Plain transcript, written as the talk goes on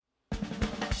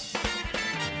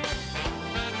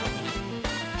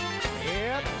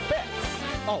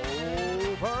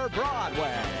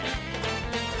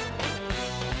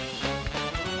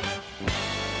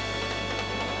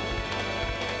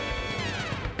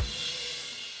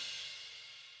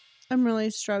I'm really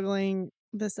struggling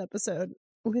this episode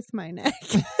with my neck.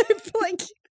 I feel like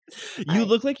you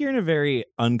look like you're in a very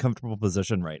uncomfortable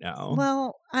position right now.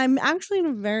 Well, I'm actually in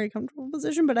a very comfortable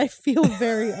position, but I feel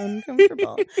very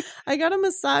uncomfortable. I got a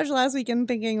massage last weekend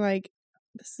thinking like,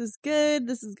 this is good.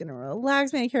 This is going to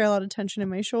relax me. I carry a lot of tension in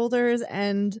my shoulders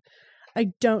and I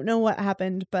don't know what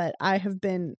happened, but I have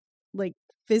been like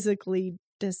physically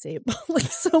disabled. Like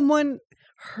someone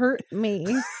hurt me.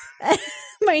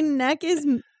 My neck is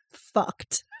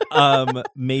fucked.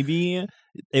 Maybe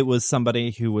it was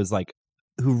somebody who was like,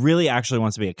 who really actually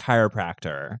wants to be a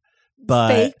chiropractor, but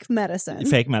fake medicine,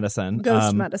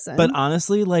 ghost medicine. But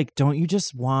honestly, like, don't you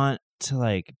just want to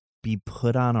like be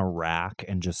put on a rack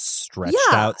and just stretched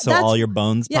out so all your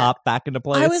bones pop back into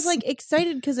place? I was like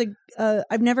excited because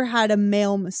I've never had a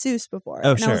male masseuse before,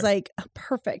 and I was like,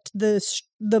 perfect.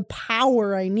 The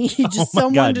power I need, just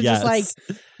someone to just like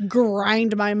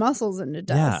grind my muscles into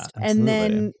dust. Yeah, and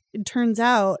then it turns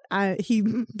out he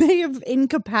may have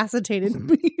incapacitated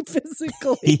me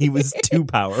physically. He was too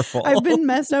powerful. I've been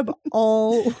messed up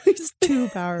always too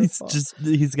powerful.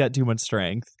 He's got too much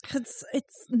strength. It's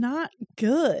not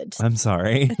good. I'm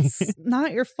sorry. It's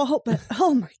not your fault, but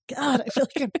oh my God, I feel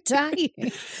like I'm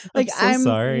dying. Like I'm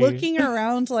sorry. Looking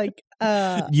around like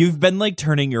you've been like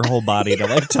turning your whole body to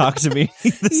like talk to me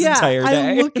this entire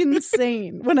day. I look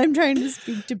insane when I'm trying to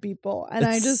speak to people and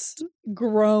I just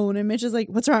groan and Mitch is like,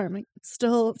 what's wrong? I'm like,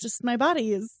 still just my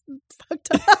body is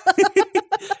fucked up.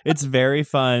 It's very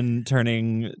fun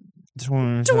turning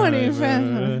 20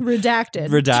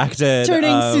 redacted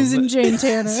turning Susan Jane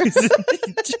Tanner. Susan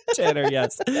Tanner,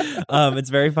 yes. It's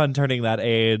very fun turning that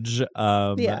age.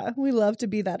 We love to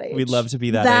be that age. We love to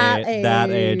be that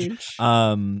age.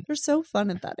 They're so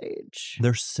fun at that age.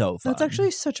 They're so fun. That's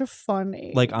actually such a fun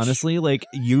age. Like honestly, like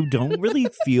you don't really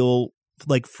feel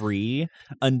like free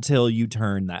until you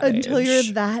turn that age. Until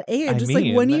you're that age.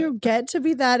 Like when you get to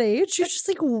be that age, you're just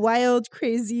like wild,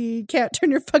 crazy, can't turn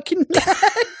your fucking neck.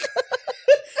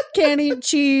 Can't eat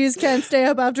cheese, can't stay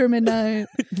up after midnight,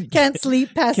 can't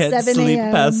sleep past 7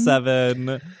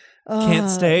 a.m. Can't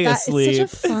stay asleep.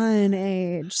 It's such a fun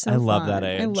age. I love that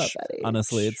age.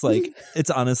 Honestly, it's like,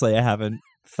 honestly, I haven't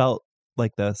felt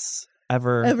like this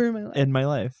ever in my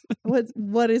life.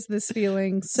 What is this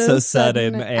feeling? So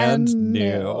sudden and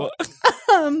new.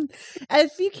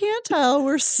 If you can't tell,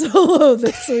 we're solo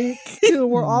this week.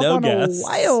 We're off on a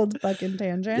wild fucking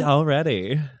tangent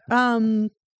already.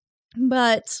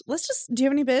 But let's just, do you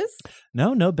have any biz?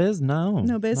 No biz.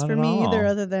 No biz for me either,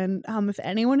 other than if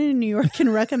anyone in New York can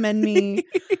recommend me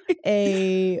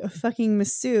a fucking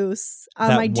masseuse.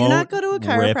 I do not go to a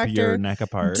chiropractor. Rip your neck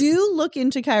apart. Do look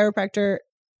into chiropractic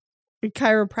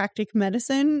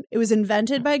medicine. It was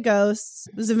invented by ghosts.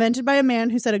 It was invented by a man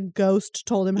who said a ghost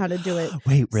told him how to do it.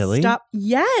 Wait, really? Stop.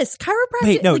 Yes, chiropractic.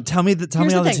 Wait, no. Tell me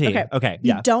all the tea. Okay,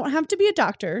 yeah. You don't have to be a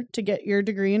doctor to get your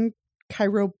degree in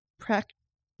chiropractic.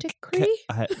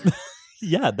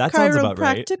 Yeah, that sounds about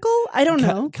right. Chiropractical? I don't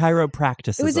know.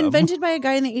 Chiropracticism. It was invented by a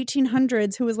guy in the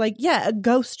 1800s who was like, yeah, a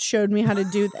ghost showed me how to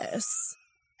do this.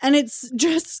 And it's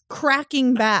just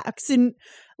cracking backs. And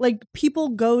like people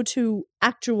go to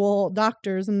actual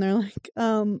doctors and they're like,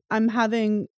 I'm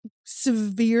having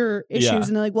severe issues. Yeah.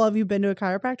 And they're like, well, have you been to a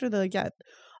chiropractor? They're like, yeah.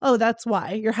 Oh, that's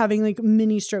why you're having like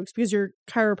mini strokes, because your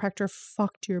chiropractor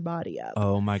fucked your body up.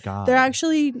 Oh my God. They're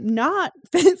actually not,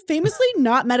 famously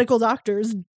not medical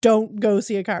doctors. Don't go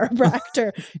see a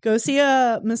chiropractor. Go see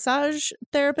a massage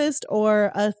therapist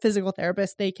or a physical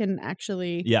therapist. They can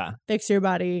actually fix your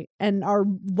body and are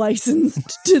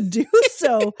licensed to do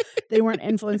so. They weren't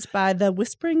influenced by the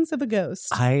whisperings of a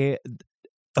ghost. It's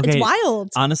wild.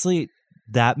 Honestly,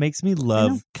 that makes me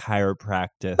love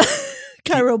chiropractic.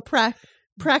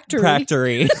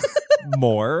 Practory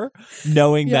more,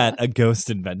 knowing that a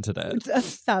ghost invented it.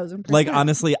 1,000%. Like,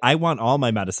 honestly, I want all my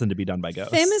medicine to be done by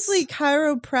ghosts. Famously,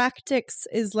 chiropractics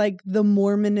is like the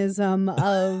Mormonism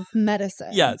of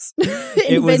medicine. Yes.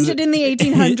 Invented in the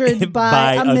 1800s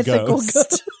by a mythical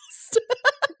ghost.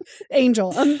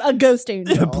 Angel. A ghost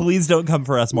angel. Please don't come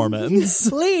for us, Mormons.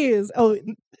 Please. Oh,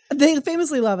 they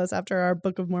famously love us after our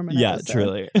Book of Mormon episode. Yeah,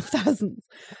 truly. Thousands.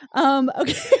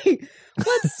 Okay.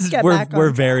 Let's get back on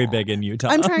We're very big in Utah.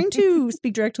 I'm trying to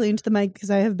speak directly into the mic because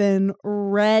I have been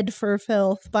read for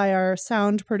filth by our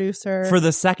sound producer. For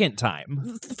the second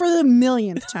time. For the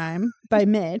millionth time by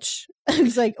Mitch.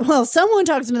 He's like, well, someone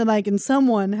talks into the mic and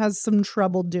someone has some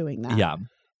trouble doing that. Yeah.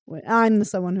 I'm the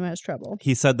someone who has trouble.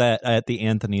 He said that at the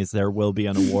Anthony's there will be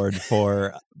an award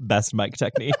for best mic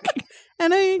technique.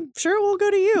 And I'm sure it will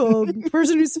go to you, a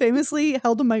person who's famously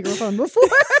held a microphone before.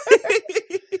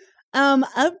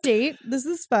 Update. This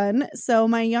is fun. So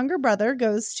my younger brother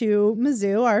goes to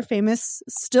Mizzou, our famous,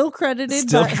 still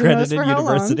credited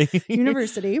university.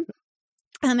 University.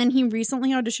 And he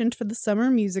recently auditioned for the summer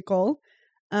musical.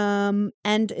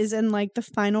 And is in like the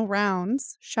final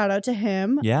rounds. Shout out to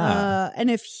him. Yeah.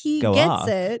 And if he gets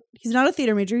it, he's not a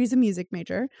theater major, he's a music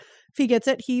major. If he gets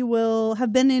it, he will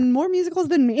have been in more musicals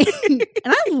than me. And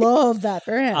I love that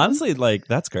for him. Honestly, like,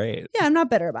 that's great. Yeah, I'm not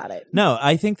bitter about it. No,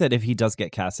 I think that if he does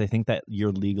get cast, I think that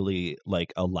you're legally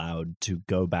like allowed to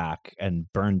go back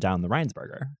and burn down the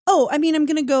Reinsberger. Oh, I mean, I'm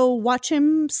going to go watch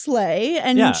him slay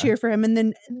and cheer for him. And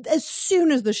then as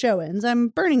soon as the show ends, I'm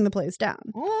burning the place down.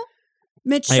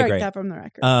 Mitch, strike that from the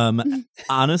record.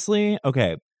 Honestly,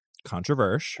 okay,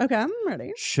 controversial. Okay, I'm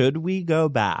ready. Should we go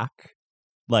back,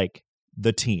 like,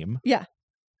 the team? Yeah.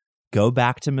 Go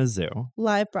back to Mizzou.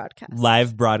 Live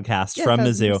broadcast from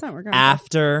Mizzou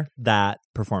after that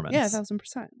performance. Yeah,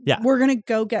 1,000%. Yeah. We're going to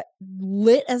go get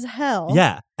lit as hell.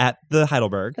 Yeah, at the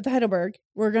Heidelberg.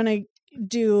 We're going to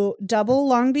do double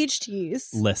Long Beach teas.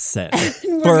 Listen.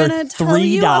 We're going to tell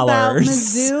you about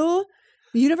Mizzou.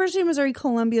 The University of Missouri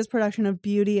Columbia's production of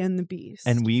Beauty and the Beast.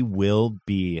 And we will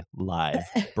be live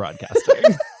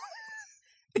broadcasting.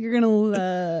 You're going to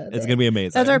love it. It's going to be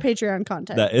amazing. That's our Patreon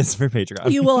content. That is for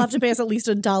Patreon. You will have to pay us at least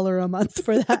 $1 a month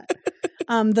for that.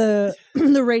 The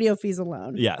radio fees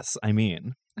alone. Yes, I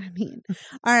mean. All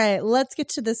right, let's get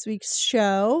to this week's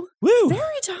show. Woo!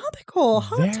 Very topical.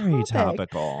 Very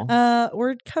topical.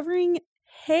 We're covering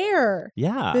hair.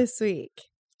 Yeah. This week.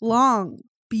 Long,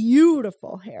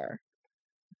 beautiful hair.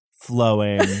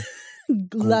 Flowing.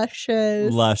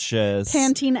 Luscious.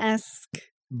 Pantene-esque.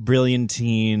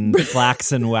 Brilliantine.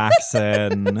 Flaxen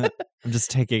waxen. I'm just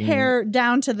taking hair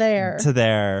down to there.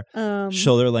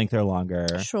 Shoulder length or longer.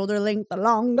 A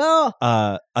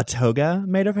toga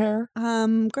made of hair.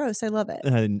 Gross. I love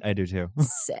it. I do too.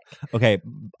 Sick. Okay.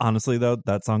 Honestly though,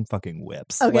 that song fucking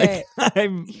whips. Okay. Like,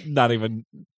 I'm not even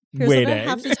Here's waiting. what I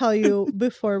have to tell you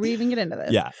before we even get into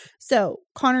this. Yeah. So,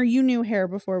 Connor, you knew hair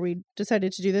before we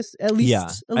decided to do this. At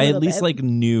least a little I at least bit. like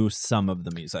knew some of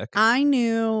the music. I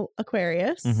knew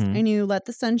Aquarius. Mm-hmm. I knew Let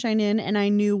the Sunshine In, and I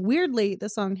knew weirdly the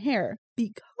song Hair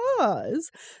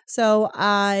because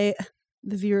the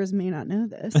viewers may not know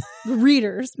this. The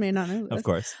readers may not know this. Of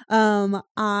course.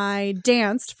 I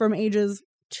danced from ages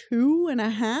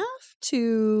 2.5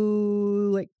 to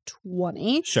like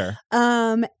 20. Sure.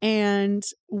 And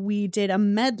we did a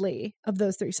medley of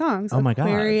those 3 songs. Oh my God.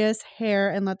 Aquarius,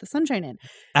 Hair, and Let the Sunshine In.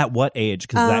 At what age?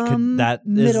 Because that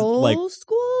middle is like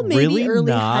school, maybe really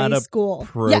early not high school.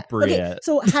 Appropriate. Yeah, okay.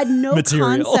 So had no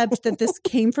concept that this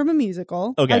came from a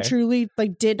musical. Okay. I truly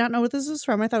did not know what this was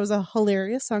from. I thought it was a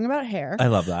hilarious song about hair. I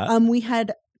love that. We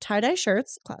had tie-dye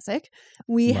shirts, classic.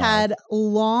 We had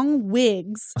long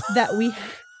wigs that we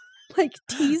like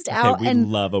teased out,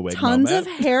 and love a wig tons moment.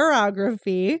 of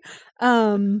hairography.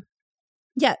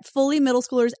 Fully middle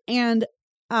schoolers, and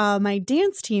my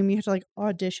dance team, you have to like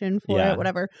audition for it,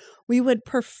 whatever. We would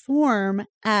perform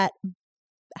at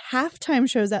halftime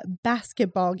shows at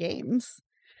basketball games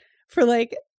for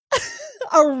like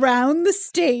around the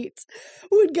state.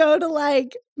 Would go to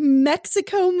like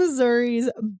Mexico, Missouri's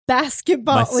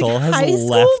basketball, high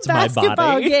school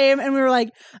basketball game, and we were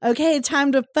like, okay,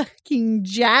 time to fucking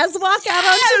jazz walk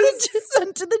out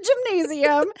onto the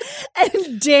gymnasium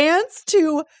and dance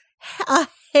to a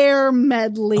hair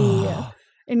medley. Oh.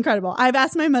 Incredible. I've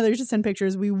asked my mother to send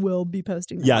pictures. We will be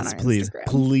posting them on our Instagram.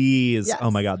 Please. Yes.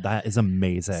 Oh my God, that is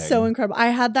amazing. So incredible. I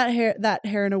had that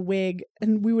hair in a wig,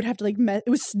 and we would have to it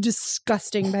was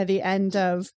disgusting by the end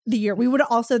of the year. We would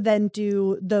also then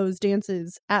do those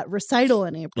dances at recital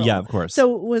in April. Yeah, of course.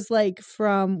 So it was like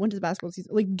from, when does basketball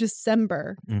season? Like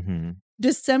December. Mm-hmm.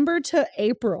 December to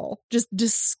April, just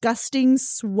disgusting,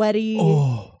 sweaty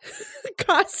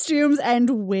costumes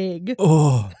and wig.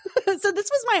 Oh. So this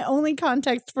was my only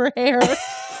context for hair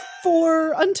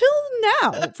until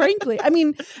now, frankly. I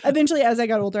mean, eventually as I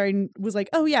got older, I was like,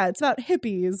 oh yeah, it's about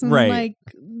hippies and like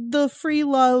the free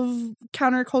love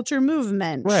counterculture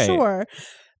movement. Right. Sure.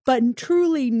 But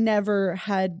truly never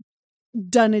had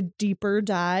done a deeper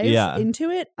dive into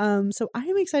it. So I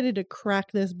am excited to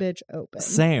crack this bitch open.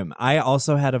 Same. I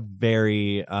also had a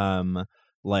very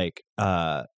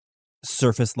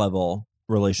surface level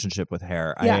relationship with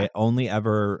hair. I only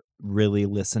ever really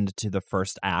listened to the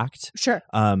first act. Sure.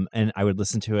 And I would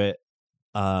listen to it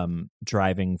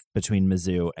driving between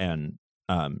Mizzou and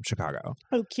Chicago.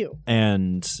 Oh, cute.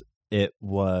 And it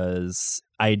was,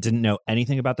 I didn't know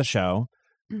anything about the show.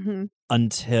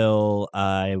 until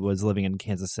I was living in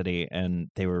Kansas City, and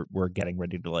they were getting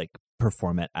ready to like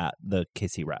perform it at the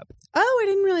KC Rep. Oh, I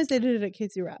didn't realize they did it at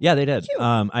KC Rep. Yeah, they did.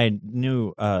 I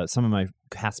knew some of my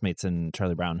castmates in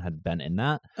Charlie Brown had been in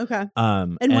that. Okay.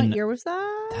 And what year was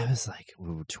that? That was like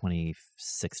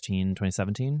 2016,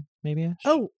 2017, maybe.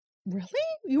 Oh, really?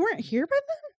 You weren't here by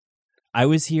then? I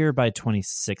was here by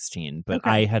 2016, but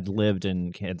I had lived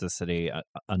in Kansas City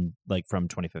like from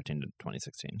 2015 to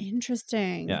 2016.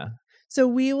 Interesting. Yeah. So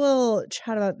we will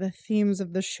chat about the themes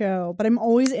of the show, but I'm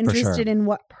always interested in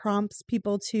what prompts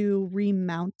people to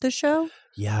remount the show.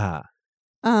 Yeah.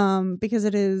 Because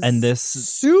it is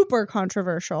super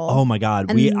controversial. Oh my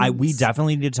God. We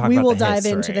definitely need to talk about the history. We will dive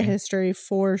into the history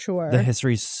for sure. The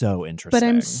history is so interesting. But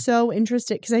I'm so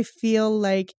interested because I feel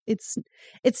like it's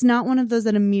not one of those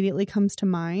that immediately comes to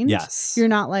mind. Yes. You're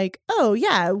not like, oh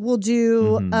yeah, we'll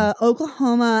do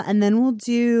Oklahoma, and then we'll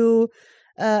do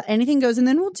Anything Goes, and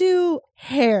then we'll do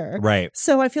Hair. Right.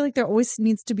 So I feel like there always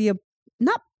needs to be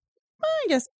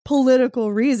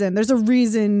political reason. There's a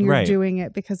reason you're doing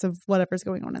it because of whatever's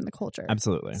going on in the culture.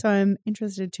 Absolutely. So I'm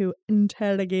interested to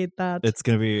interrogate that. It's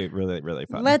going to be really, really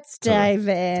fun. Let's dive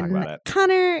in. Talk about it.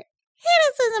 Connor, hit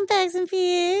us with some facts and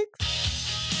figs.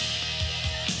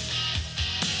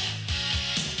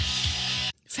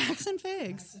 Facts and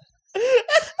figs.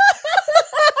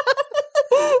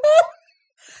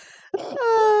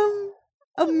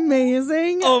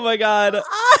 Amazing. Oh my God.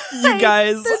 You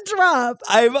guys. The drop.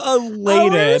 I'm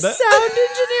elated. Our sound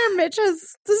engineer Mitch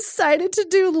has decided to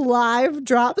do live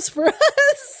drops for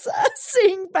us,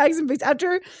 seeing facts and figs.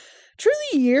 After truly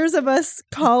years of us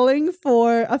calling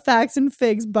for a facts and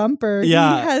figs bumper, he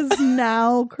has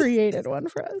now created one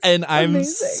for us. And I'm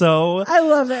so I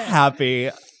love it.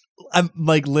 Happy. I'm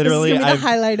like literally the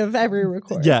highlight of every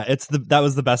recording. Yeah, that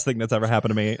was the best thing that's ever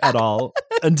happened to me at all.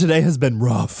 And today has been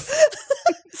rough.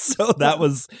 So that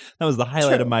was the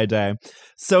highlight of my day.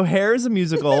 So Hair is a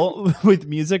musical with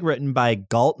music written by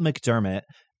Galt McDermott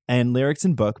and lyrics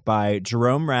and book by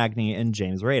Jerome Ragney and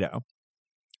James Rado.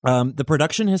 The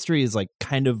production history is like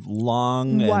kind of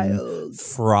long and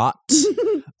fraught.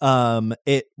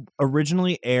 It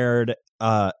originally aired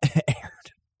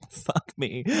fuck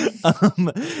me.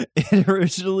 It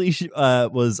originally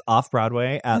was off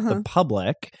Broadway at the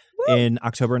Public in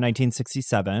October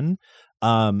 1967.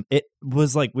 It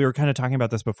was like, we were kind of talking about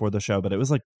this before the show, but it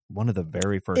was like one of the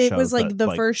very first shows. It was like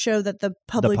the first show that the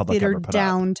Public Theater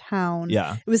downtown.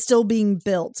 Yeah. It was still being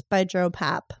built by Joe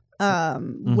Papp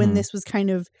when this was kind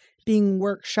of being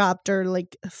workshopped or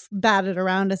like batted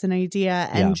around as an idea.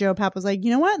 And Joe Papp was like,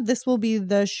 you know what? This will be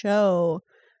the show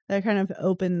that kind of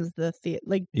opens the theater,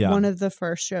 like one of the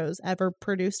first shows ever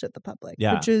produced at the Public,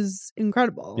 which is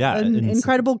incredible. Yeah. An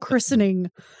incredible christening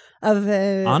of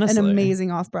an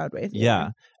amazing off-Broadway theater.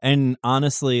 Yeah. And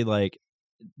honestly, like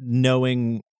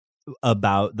knowing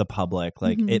about the Public,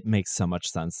 like it makes so much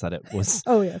sense that it was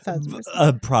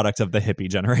a product of the hippie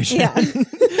generation. Yeah.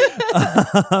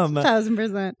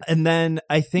 1000%. And then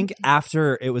I think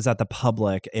after it was at the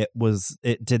Public, it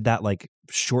did that like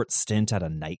short stint at a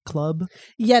nightclub.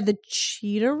 Yeah, the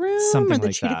Cheetah Room something or the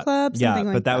like Cheetah that. Club. Yeah,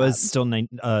 but that was still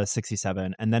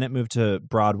 67. And then it moved to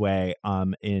Broadway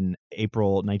in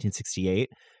April 1968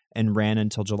 and ran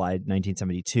until July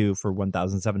 1972 for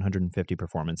 1,750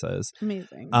 performances.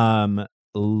 Amazing.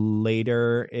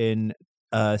 Later in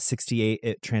 68,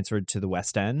 it transferred to the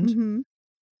West End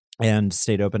and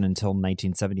stayed open until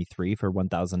 1973 for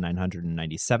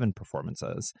 1,997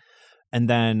 performances. And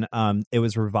then it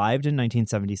was revived in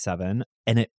 1977,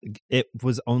 and it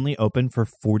was only open for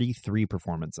 43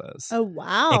 performances. Oh,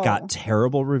 wow. It got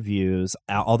terrible reviews.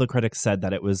 All the critics said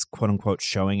that it was, quote unquote,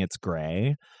 showing its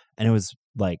gray. And it was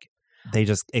like,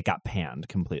 it got panned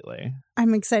completely.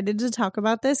 I'm excited to talk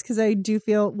about this because I do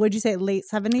feel, would you say late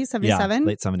 70s, 77? Yeah,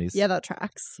 late 70s. Yeah, that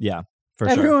tracks. Yeah.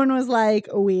 Everyone was like,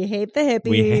 we hate the hippies.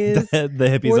 We hate the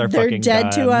hippies are fucking They're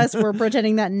dead done. to us. We're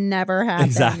pretending that never happened.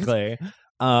 Exactly.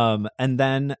 And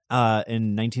then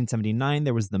in 1979,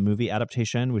 there was the movie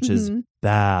adaptation, which is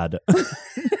bad.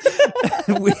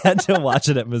 We had to watch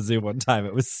it at Mizzou one time.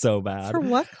 It was so bad. For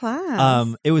what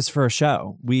class? It was for a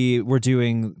show. We were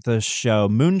doing the show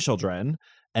Moon Children,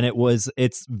 and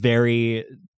it's very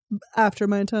after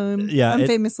my time. Yeah, I'm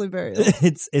famously very old.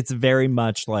 It's very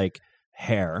much like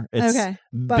Hair. It's okay.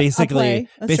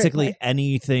 basically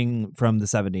anything from the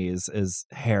 70s is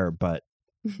Hair, but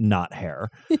not Hair.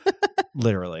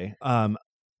 Literally.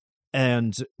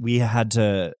 And we had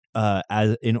to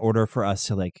in order for us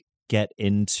to like get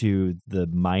into the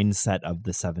mindset of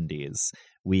the 70s,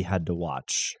 we had to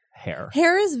watch Hair.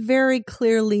 Hair is very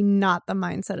clearly not the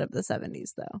mindset of the 70s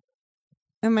though.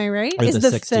 Am I right? or Is the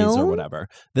the 60s film or whatever.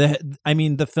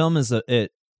 The film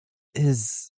it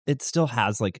still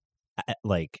has like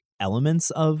elements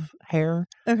of Hair,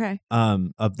 Okay.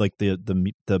 of like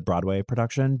the Broadway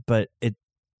production, but it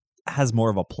has more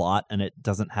of a plot and it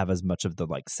doesn't have as much of the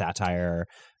like satire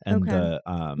and Okay. the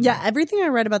Yeah, everything I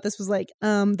read about this was like,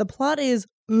 the plot is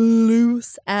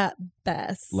loose at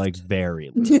best. like very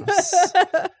loose.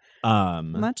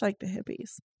 Much like the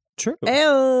hippies. True.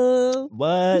 Ew.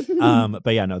 What?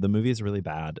 But yeah, no, the movie is really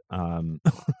bad.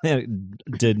 It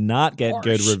did not get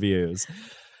good Harsh. reviews.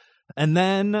 And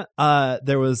then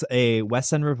there was a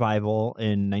West End revival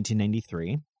in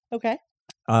 1993. Okay.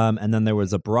 And then there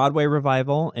was a Broadway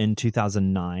revival in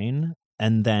 2009.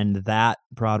 And then that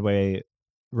Broadway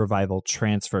revival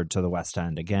transferred to the West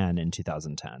End again in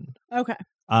 2010. Okay.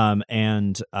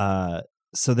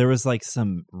 So there was like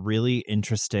some really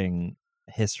interesting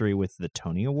history with the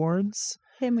Tony Awards,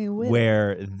 Hit me with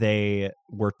where they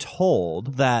were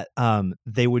told that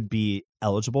they would be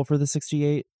eligible for the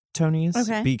 68 Tonys,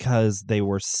 Okay. because they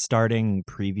were starting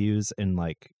previews in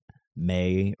like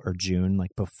May or June,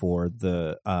 like before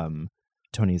the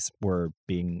Tonys were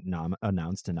being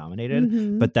announced and nominated.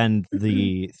 Mhm. But then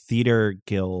the Theater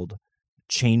Guild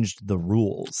changed the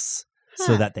rules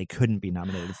so Huh. that they couldn't be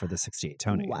nominated for the 68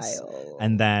 Tonys. Wild.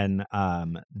 And then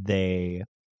they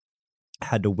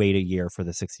had to wait a year for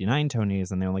the 69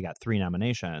 Tonys, and they only got 3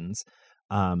 nominations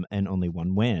and only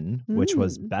 1 win, which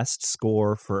was Best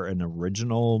Score for an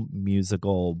Original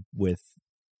Musical with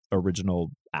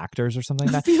original actors or something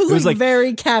like that. Feels It was like very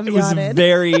it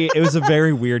caveated. was a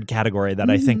very weird category that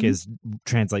I think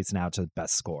translates now to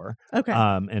Best Score Okay.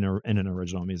 in an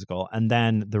original musical. And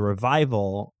then the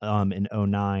revival in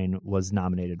 2009 was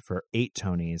nominated for 8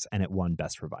 Tonys, and it won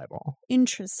Best Revival.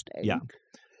 Interesting. Yeah.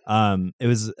 It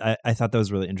was I thought that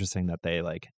was really interesting that they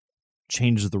like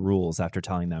changed the rules after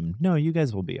telling them, no, you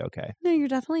guys will be okay. No, you're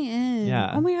definitely in.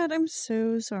 Yeah. Oh my God, I'm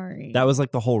so sorry. That was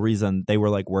like the whole reason they were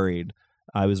like worried.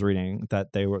 I was reading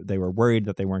that they were worried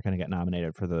that they weren't going to get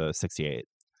nominated for the 68,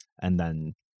 and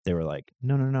then they were like,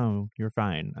 no, you're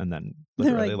fine. And then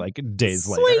They're literally like days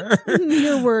Sweet. later,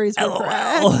 Your worries were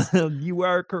correct. LOL, you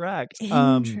are correct.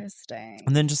 Interesting.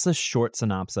 And then just a short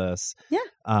synopsis.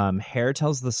 Yeah. Hair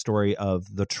tells the story of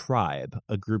The Tribe,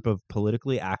 a group of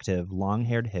politically active,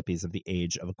 long-haired hippies of the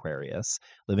age of Aquarius,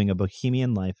 living a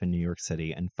bohemian life in New York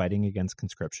City and fighting against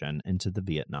conscription into the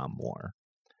Vietnam War.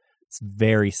 It's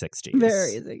very 60s.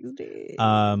 Very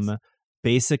 60s.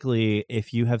 Basically,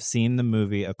 if you have seen the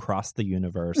movie Across the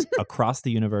Universe, Across the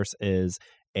Universe is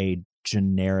a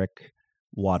generic,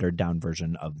 watered-down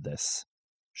version of this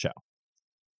show.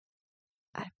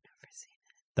 I've never seen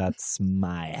it. That's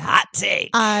my hot take.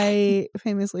 I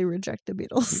famously reject the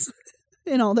Beatles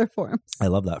in all their forms. I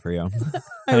love that for you.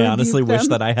 I I honestly rebuke wish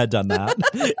them. that I had done that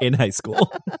in high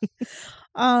school.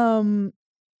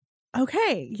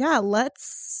 Okay, yeah,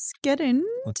 let's get into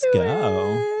Let's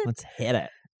go. it. Let's hit it.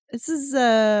 This is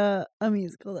a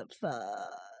musical that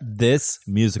This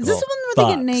musical. Is this the one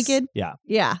where they get fucks. naked? Yeah.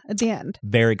 Yeah, at the end.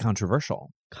 Very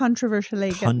controversial.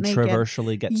 Controversially get naked.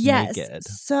 Controversially gets Yes. naked.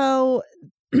 So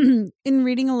in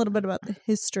reading a little bit about the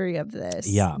history of this,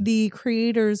 Yeah. the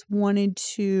creators wanted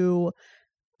to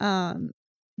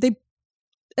they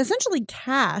essentially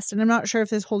cast, and I'm not sure if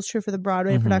this holds true for the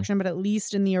Broadway Mhm. production, but at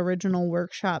least in the original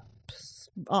workshop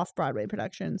off-Broadway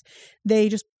productions, they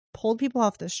just pulled people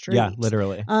off the street. Yeah,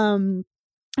 literally.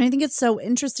 I think it's so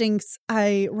interesting.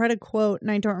 I read a quote,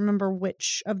 and I don't remember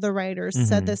which of the writers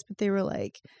said Mhm. this, but they were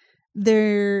like,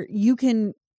 you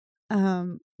can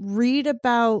read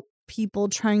about people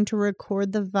trying to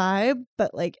record the vibe,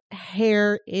 but like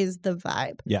Hair is the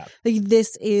vibe. Yeah. Like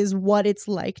this is what it's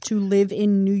like to live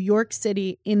in New York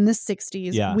City in the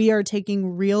 60s. Yeah. We are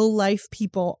taking real life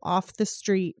people off the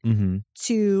street Mm-hmm.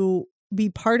 to be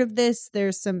part of this.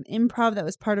 There's some improv that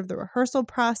was part of the rehearsal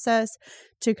process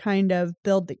to kind of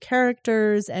build the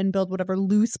characters and build whatever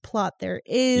loose plot there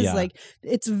is. Yeah. Like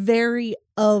it's very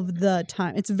of the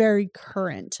time. It's very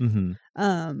current Mm-hmm.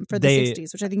 for the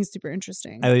 60s, which I think is super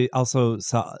interesting. I also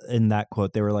saw in that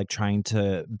quote, they were like trying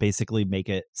to basically make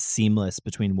it seamless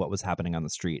between what was happening on the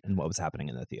street and what was happening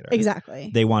in the theater. Exactly.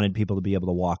 They wanted people to be able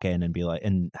to walk in and be like,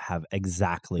 and have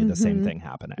exactly the same Mhm. thing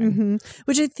happening.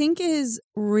 Which I think is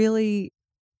really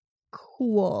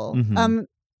cool. Mhm.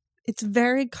 It's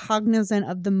very cognizant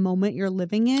of the moment you're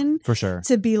living in For sure.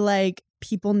 to be like,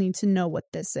 people need to know what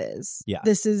this is. Yeah.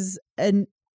 This is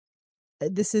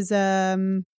a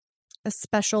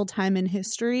special time in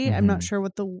history. I'm not Mhm. sure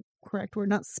what the correct word,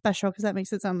 not special, because that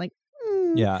makes it sound like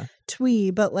Yeah. twee,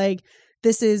 but like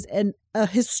this is a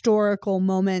historical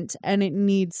moment, and it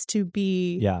needs to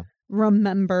be Yeah.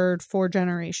 remembered for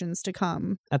generations to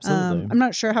come. Absolutely. I'm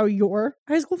not sure how your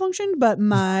high school functioned, but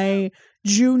my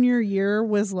junior year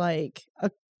was like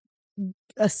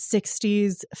a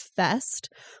 60s fest,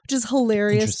 which is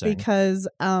hilarious Interesting. because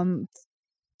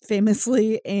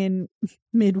famously in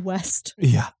Midwest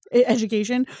Yeah.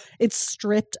 education, it's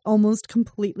stripped almost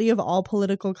completely of all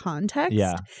political context.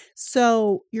 Yeah.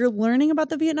 So you're learning about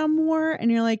the Vietnam War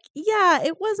and you're like, yeah,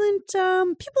 it wasn't,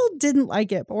 people didn't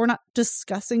like it, but we're not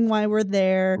discussing why we're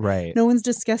there. Right. No one's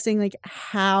discussing like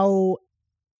how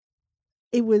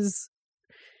it was.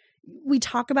 We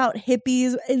talk about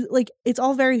hippies, like it's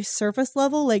all very surface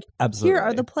level. Like, Absolutely. here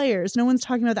are the players. No one's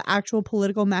talking about the actual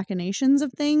political machinations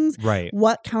of things. Right.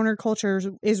 What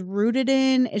counterculture is rooted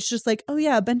in. It's just like, oh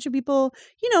yeah, a bunch of people,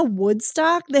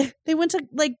 Woodstock. They went to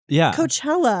like Yeah.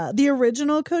 Coachella, the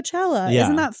original Coachella. Yeah.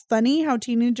 Isn't that funny how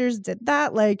teenagers did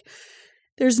that? Like,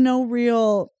 there's no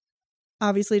real.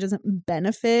 Obviously, it doesn't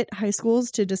benefit high schools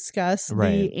to discuss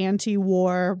Right. the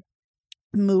anti-war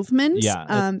movement.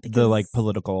 Yeah. The like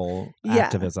political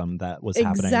activism that was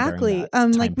happening. Exactly. During that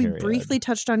time like we period. briefly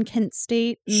touched on Kent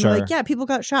State. And Sure. like, yeah, people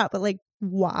got shot, but like,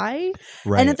 why?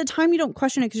 Right. And at the time, you don't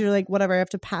question it because you're like, whatever, I have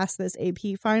to pass this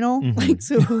AP final. Mhm. Like,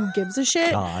 so who gives a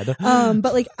shit? God.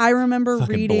 But like, I remember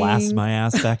Fucking reading. blast my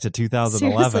ass back to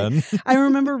 2011. I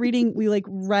remember reading. We like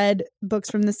read books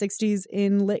from the 60s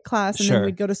in lit class, and Sure. then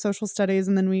we'd go to social studies,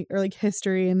 and then or like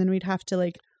history, and then we'd have to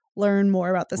like learn more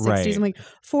about the 60s. Right. I'm like,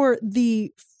 for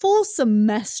the full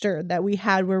semester that we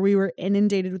had where we were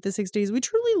inundated with the 60s, we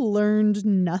truly learned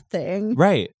nothing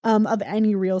Right. of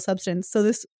any real substance. So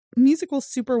this musical's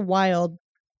super wild,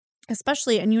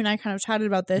 especially, and you and I kind of chatted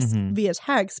about this Mhm. via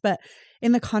text, but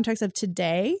in the context of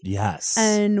today Yes.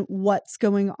 and what's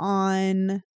going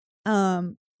on.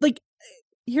 Like,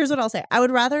 here's what I'll say. I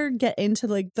would rather get into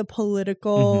like the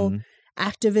political Mhm.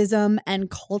 activism and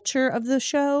culture of the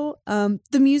show.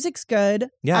 The music's good.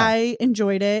 Yeah. I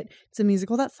enjoyed it. It's a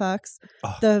musical that fucks.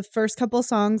 Ugh. The first couple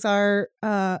songs are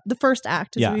the first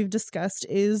act, as Yeah. we've discussed,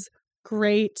 is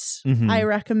great. Mhm. I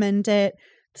recommend it.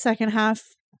 The second half,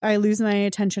 I lose my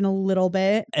attention a little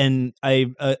bit. And I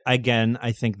again,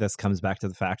 I think this comes back to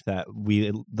the fact that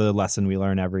the lesson we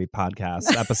learn every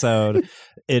podcast episode,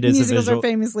 it is Musicals a are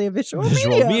famously a visual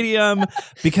medium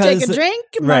because Take a drink,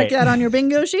 mark right. that on your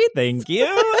bingo sheet. Thank you.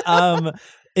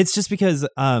 It's just because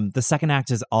the second act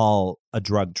is all a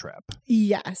drug trip.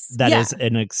 Yes. That Yeah. is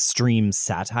an extreme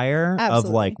satire of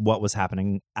Absolutely. like what was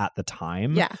happening at the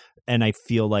time. Yeah. And I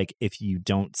feel like if you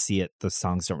don't see it, the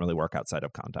songs don't really work outside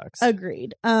of context.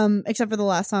 Agreed. Except for the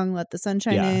last song, Let the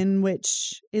Sunshine Yeah. In,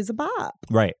 which is a bop.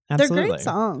 Right. Absolutely. They're great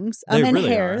songs. They And really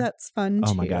Hair, are. that's fun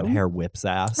too. Oh my God. Hair whips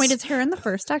ass. Wait, is Hair in the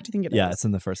first act? I think it is. Yeah, it's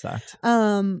in the first act.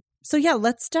 So yeah,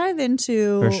 let's dive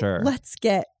into For sure. Let's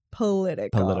get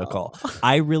political.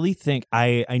 I really think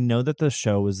I know that the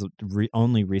show was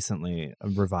only recently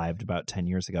revived about 10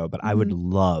 years ago, but I would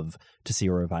Mm-hmm. love to see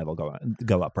a revival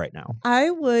go up right now. I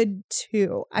would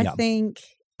too. I Yeah. think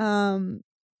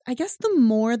I guess the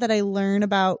more that I learn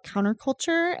about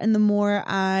counterculture and the more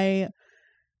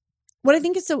what I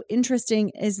think is so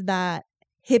interesting is that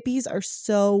hippies are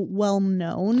so well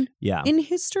known Yeah. in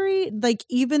history. Like,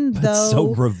 even But though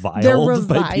so reviled they're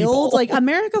by people. reviled, like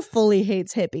America fully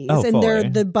hates hippies, Oh, and they're fully.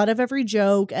 the butt of every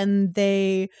joke, and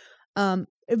they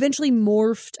eventually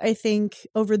morphed, I think,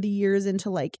 over the years into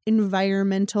like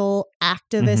environmental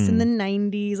activists in Mhm. the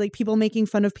 90s, like people making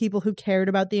fun of people who cared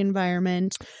about the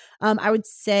environment. I would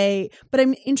say, but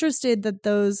I'm interested that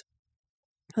those,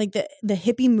 like the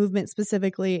hippie movement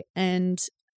specifically and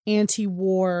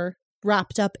anti-war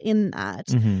wrapped up in that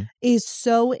Mhm. is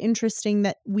so interesting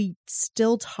that we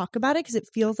still talk about it because it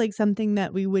feels like something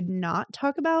that we would not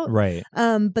talk about. Right.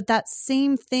 But that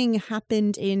same thing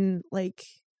happened in like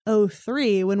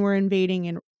 2003 when we're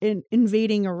invading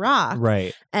Iraq,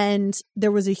 Right. and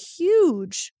there was a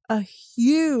huge Oh,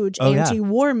 yeah.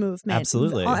 anti-war movement.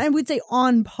 Absolutely. I would say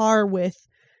on par with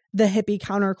the hippie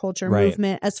counterculture Right.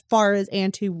 movement as far as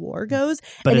anti-war goes,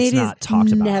 But and it's it not is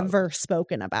talked about. never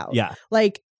spoken about. Yeah.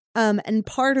 Like, and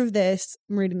part of this,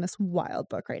 I'm reading this wild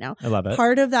book right now. I love it.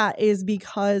 Part of that is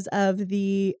because of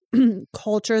the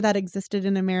culture that existed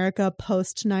in America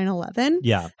post 9/11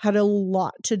 Yeah. had a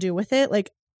lot to do with it. Like,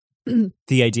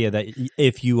 The idea that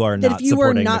if you are that not if you were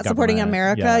supporting not the supporting government,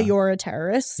 America, yeah. you're a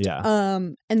terrorist. Yeah.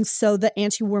 And so the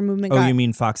anti-war movement Oh, got you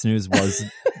mean Fox News was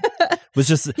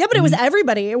just yeah, but it was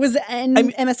everybody. It was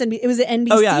MSNBC. It was NBC.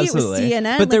 Oh yeah, It was absolutely.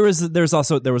 CNN. But like, there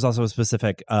was also a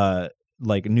specific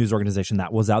like news organization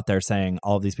that was out there saying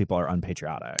all of these people are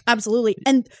unpatriotic. Absolutely.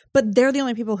 But they're the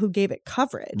only people who gave it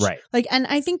coverage. Right. Like, and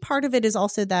I think part of it is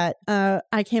also that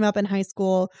I came up in high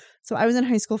school. So I was in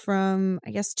high school from,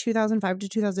 I guess, 2005 to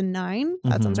 2009.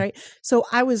 That sounds right. So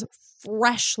I was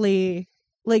freshly,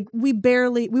 like, we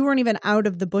weren't even out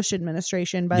of the Bush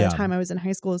administration by the time I was in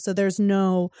high school. So there's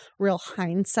no real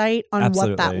hindsight on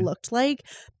what that looked like.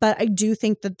 But I do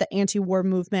think that the anti-war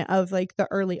movement of like the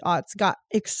early aughts got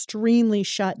extremely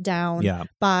shut down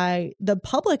by the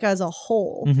public as a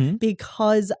whole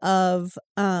because of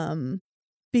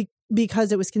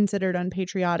because it was considered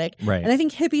unpatriotic. Right. And I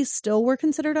think hippies still were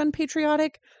considered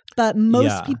unpatriotic, but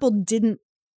most people didn't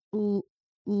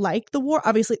like the war.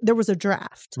 Obviously there was a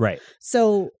draft, right?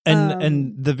 So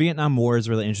and the Vietnam War is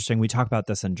really interesting. We talk about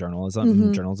this in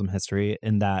journalism history,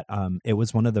 in that it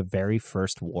was one of the very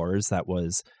first wars that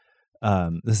was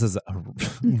this is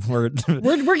we're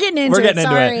getting into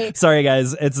it. Sorry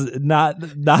guys, it's not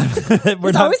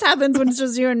it always happens when it's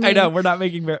just you and me. I know, we're not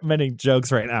making many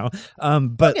jokes right now,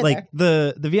 but like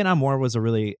the Vietnam War was a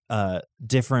really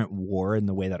different war in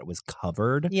the way that it was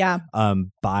covered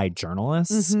by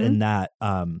journalists, in that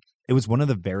it was one of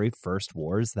the very first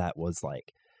wars that was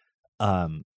like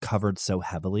covered so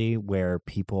heavily, where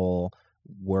people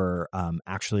were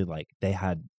actually like, they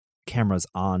had cameras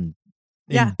on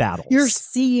in battles. You're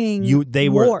seeing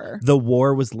war. The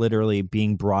war was literally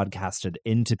being broadcasted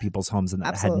into people's homes, and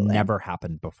that had never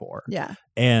happened before. Yeah.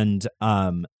 And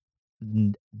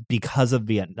because of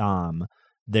Vietnam,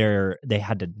 they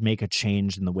had to make a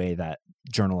change in the way that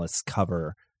journalists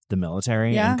cover the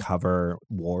military and cover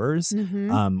wars,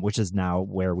 which is now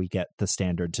where we get the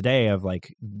standard today of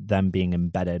like them being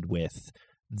embedded with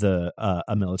the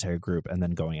a military group and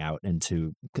then going out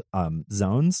into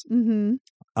zones.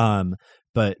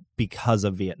 But because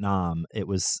of Vietnam, it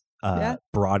was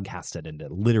broadcasted into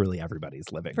literally everybody's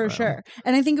living room. For sure.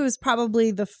 And I think it was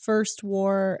probably the first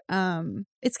war.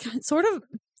 It's sort of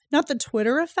not the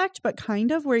Twitter effect, but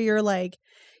kind of where you're like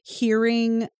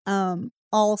hearing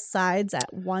all sides at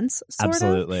once, sort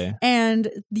of. And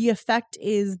the effect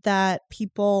is that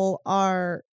people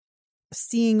are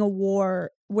seeing a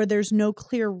war where there's no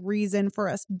clear reason for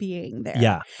us being there.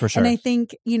 Yeah, for sure. And I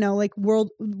think, like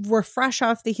we're fresh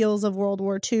off the heels of World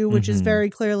War II, which is very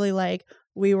clearly like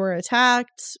we were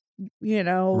attacked,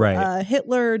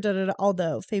 Hitler,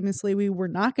 although famously we were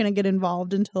not going to get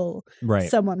involved until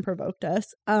someone provoked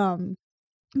us.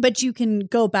 But you can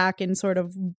go back and sort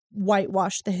of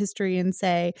whitewash the history and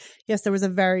say, yes, there was a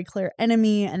very clear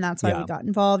enemy and that's why we got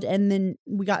involved. And then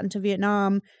we got into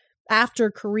Vietnam after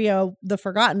Korea, the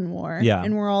Forgotten War. Yeah.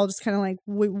 And we're all just kind of like,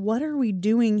 wait, what are we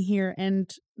doing here? And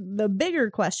the bigger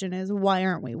question is, why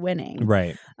aren't we winning?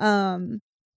 Right. And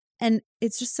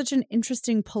it's just such an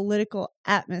interesting political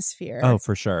atmosphere. Oh,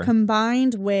 for sure.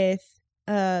 Combined with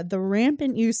the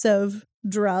rampant use of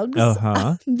drugs.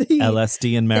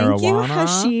 LSD and marijuana. Thank you,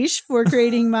 hashish, for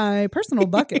creating my personal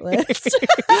bucket list.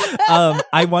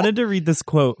 I wanted to read this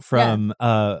quote from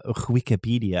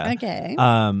Wikipedia. Okay.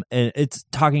 It's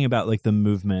talking about like the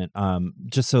movement,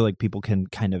 just so like people can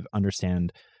kind of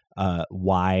understand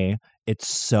why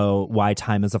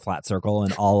time is a flat circle,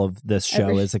 and all of this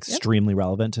show is extremely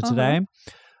relevant to today.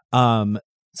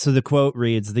 So the quote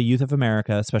reads, "The youth of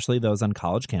America, especially those on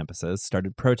college campuses,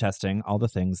 started protesting all the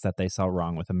things that they saw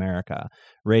wrong with America: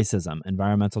 racism,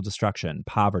 environmental destruction,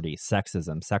 poverty,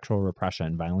 sexism, sexual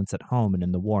repression, violence at home and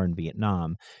in the war in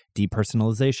Vietnam,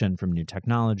 depersonalization from new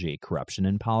technology, corruption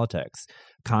in politics.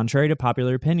 Contrary to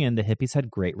popular opinion, the hippies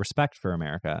had great respect for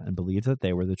America and believed that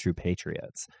they were the true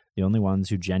patriots, the only ones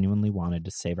who genuinely wanted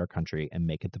to save our country and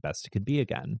make it the best it could be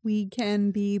again. We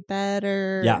can be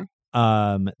better." Yeah.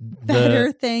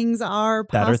 Better things are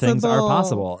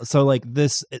possible. So like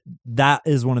that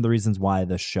is one of the reasons why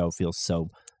the show feels so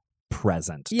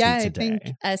present to today. I think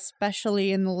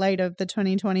especially in the light of the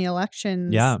 2020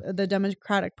 elections, the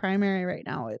Democratic primary right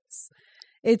now,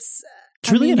 it's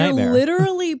truly a nightmare. You're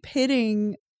literally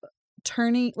pitting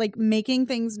making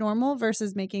things normal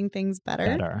versus making things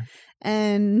better.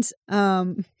 And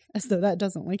as though that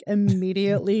doesn't like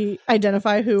immediately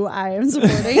identify who I am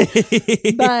supporting.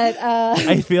 But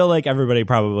I feel like everybody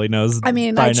probably knows. I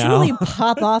mean, I truly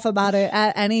pop off about it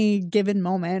at any given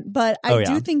moment. But I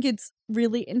do think it's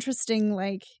really interesting.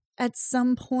 Like at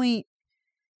some point,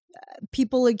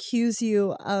 people accuse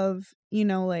you of,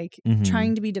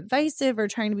 trying to be divisive or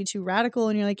trying to be too radical.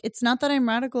 And you're like, it's not that I'm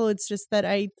radical. It's just that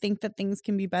I think that things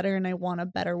can be better and I want a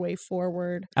better way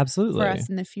forward. Absolutely. For us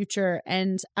in the future.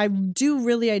 And I do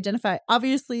really identify,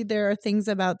 obviously there are things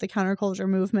about the counterculture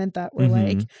movement that were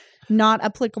like not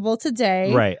applicable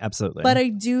today. Right. Absolutely. But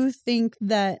I do think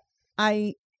that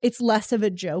it's less of a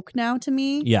joke now to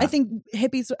me. Yeah. I think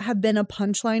hippies have been a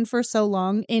punchline for so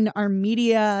long in our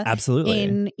media, Absolutely.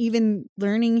 in even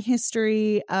learning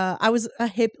history. I was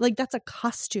a that's a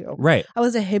costume. Right. I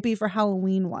was a hippie for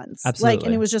Halloween once. Absolutely.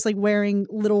 And it was just like wearing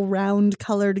little round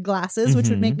colored glasses, which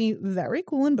would Mhm. make me very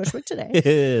cool in Bushwick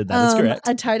today. That is correct.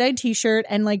 A tie-dye t-shirt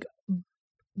and like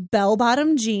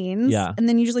bell-bottom jeans. Yeah. And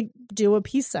then you just like do a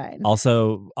peace sign.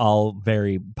 Also, all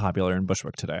very popular in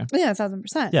Bushwick today. Yeah,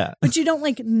 1,000%. Yeah. But you don't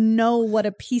like know what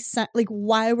a peace sign, like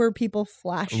why were people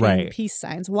flashing Right. peace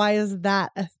signs? Why is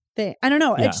that a thing? I don't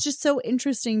know. Yeah. It's just so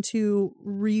interesting to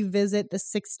revisit the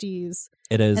 60s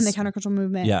It is. and the countercultural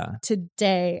movement Yeah.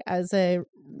 today as a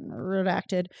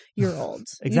redacted year old.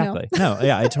 Exactly. No,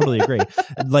 yeah, I totally agree.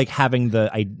 Like having the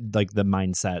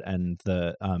mindset and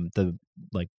the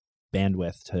like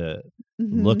bandwidth to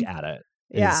look at it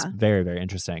is Yeah. very, very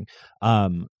interesting.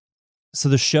 So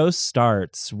the show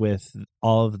starts with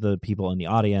all of the people in the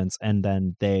audience, and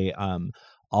then they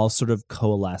all sort of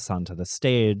coalesce onto the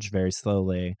stage very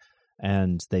slowly,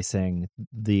 and they sing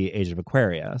 "The Age of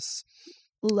Aquarius."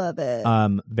 Love it.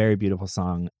 Very beautiful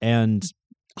song, and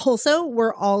Also,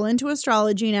 we're all into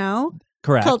astrology now.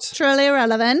 correct. Culturally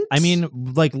relevant. I mean,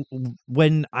 like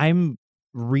when I'm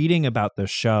reading about the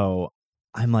show,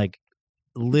 I'm like,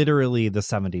 literally the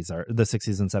 60s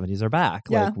and 70s are back.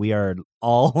 Yeah. Like we are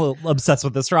all obsessed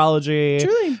with astrology.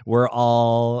 truly. We're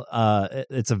all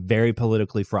it's a very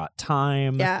politically fraught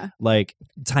time. Yeah. Like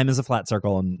time is a flat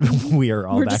circle and we are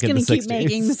all We're back just in going the to 60s. keep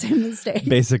making the same mistake.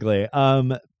 Basically.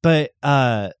 But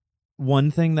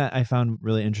one thing that I found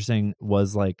really interesting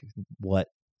was like what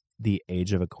the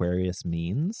Age of Aquarius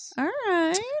means. All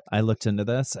right. I looked into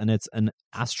this, and it's an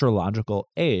astrological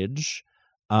age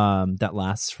that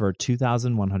lasts for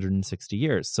 2,160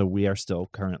 years. So we are still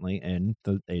currently in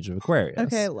the Age of Aquarius.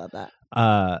 Okay, I love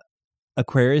that.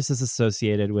 Aquarius is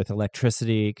associated with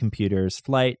electricity, computers,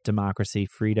 flight, democracy,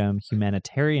 freedom,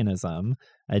 humanitarianism,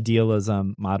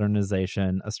 idealism,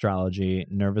 modernization, astrology,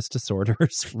 nervous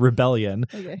disorders, rebellion,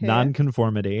 Okay,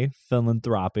 nonconformity,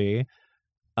 philanthropy,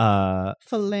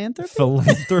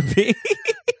 philanthropy.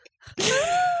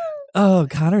 Oh,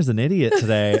 Connor's an idiot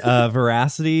today.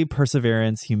 Veracity,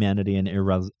 perseverance, humanity, and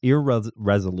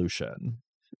irresolution.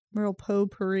 Real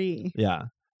potpourri. Yeah.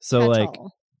 So like,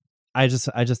 I just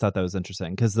thought that was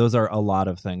interesting because those are a lot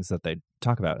of things that they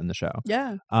talk about in the show.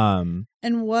 Yeah. And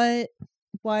why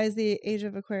is the Age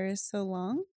of Aquarius so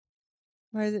long?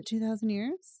 Why is it 2,000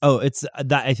 years? Oh, it's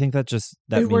that. I think that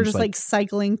we're means just like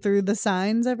cycling through the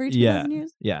signs every 2,000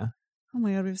 years. Yeah. Oh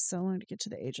my god, we have so long to get to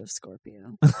the Age of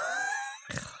Scorpio. God,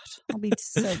 I'll be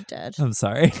so dead. I'm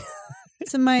sorry.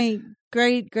 To my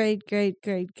great to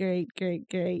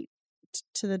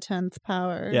the 10th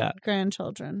power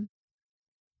grandchildren.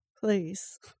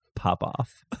 Please. Pop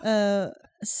off.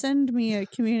 Send me a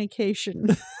communication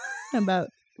about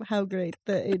how great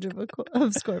the Age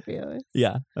of Scorpio is.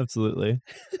 Yeah, absolutely.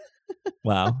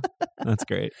 Wow. That's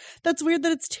great. That's weird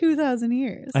that it's 2,000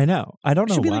 years. I know. I don't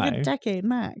know Should be why. like a decade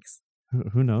max.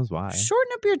 Who knows why?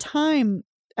 Shorten up your time,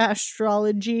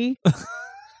 astrology.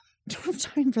 Don't have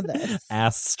time for this.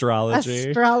 Astrology.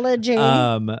 Astrology.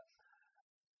 I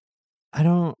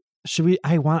don't. Should we?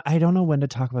 I don't know when to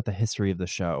talk about the history of the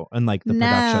show and like the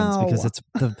productions because it's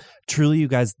truly, you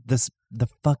guys. The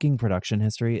fucking production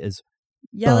history is.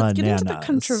 Yeah, let's get into the bananas.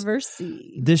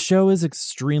 controversy. This show is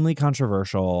extremely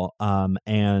controversial,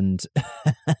 and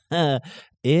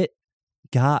it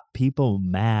got people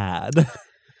mad.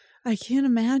 I can't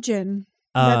imagine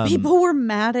that people were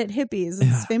mad at hippies.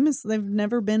 It's famous. They've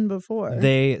never been before.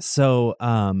 They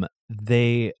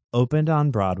opened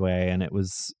on Broadway, and it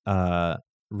was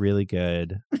really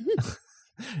good.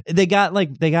 They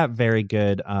got very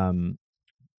good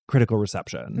critical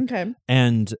reception. Okay.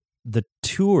 And the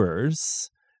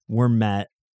tours were met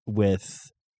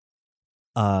with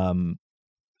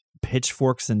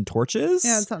pitchforks and torches.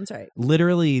 Yeah, that sounds right.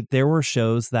 Literally, there were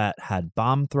shows that had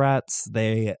bomb threats.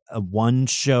 One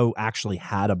show actually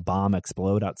had a bomb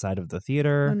explode outside of the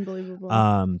theater.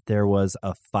 Unbelievable. There was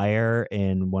a fire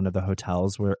in one of the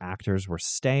hotels where actors were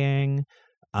staying.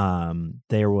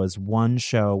 There was one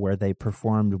show where they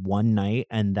performed one night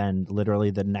and then literally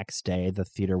the next day the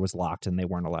theater was locked and they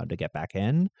weren't allowed to get back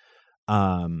in.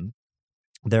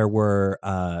 There were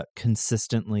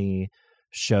consistently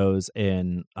shows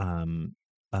in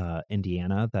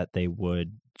Indiana that they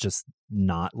would just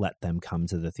not let them come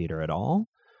to the theater at all,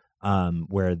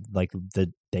 where like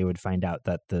they would find out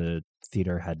that the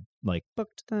theater had like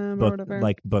booked them or whatever,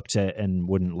 like booked it and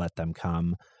wouldn't let them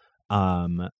come.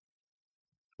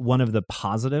 One of the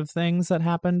positive things that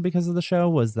happened because of the show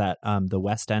was that the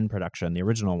West End production, the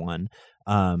original one,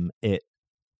 it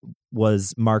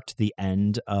was marked the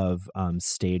end of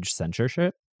stage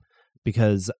censorship.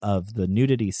 Because of the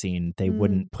nudity scene, they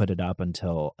wouldn't put it up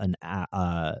until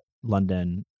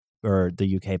London or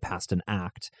the UK passed an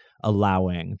act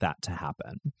allowing that to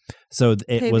happen. So it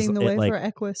Paving was the way like for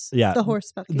Equus. yeah, The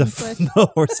horse fucking play.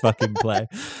 the horse fucking play.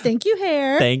 Thank you,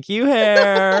 Hair. Thank you,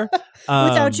 Hair.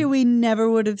 Without you, we never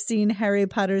would have seen Harry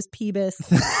Potter's Peebus.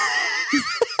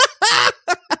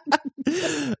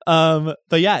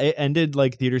 But yeah, it ended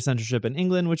like theater censorship in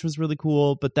England, which was really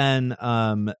cool. But then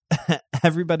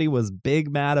everybody was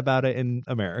big mad about it in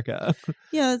America.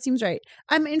 Yeah, that seems right.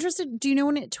 I'm interested. Do you know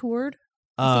when it toured?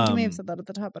 I think you may have said that at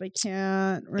the top, but I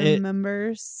can't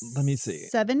remember. Let me see.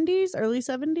 70s, early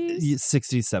 70s?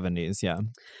 60s, 70s, yeah.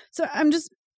 So I'm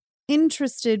just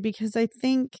interested because I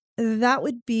think that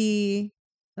would be,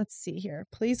 let's see here.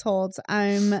 Please hold.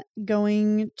 I'm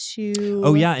going to...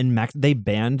 Oh, yeah. They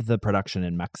banned the production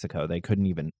in Mexico. They couldn't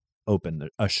even open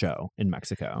a show in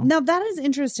Mexico. Now, that is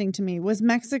interesting to me. Was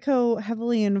Mexico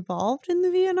heavily involved in the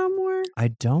Vietnam War? I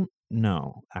don't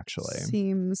know, actually.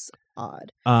 Seems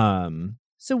odd.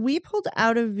 So we pulled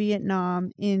out of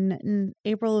Vietnam in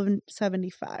April of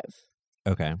 75.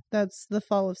 Okay. That's the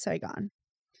fall of Saigon.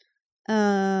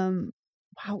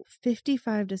 Wow,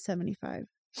 55 to 75.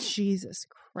 Jesus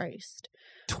Christ.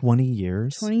 20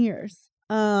 years? 20 years.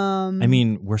 I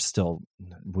mean,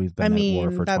 we've been at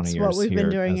war for 20 years. That's what we've been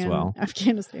doing as in well.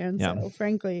 Afghanistan. Yeah. So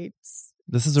frankly,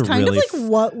 This is it's kind of like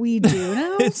what we do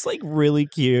now. It's like really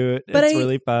cute. But it's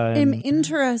really fun. I'm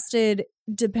interested,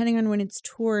 depending on when it's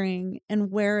touring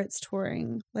and where it's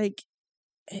touring. Like,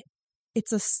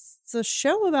 it's a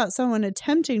show about someone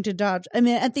attempting to dodge. I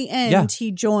mean, at the end,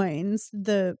 he joins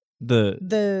he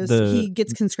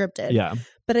gets conscripted. Yeah.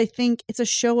 But I think it's a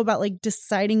show about like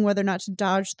deciding whether or not to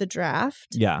dodge the draft.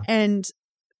 Yeah. And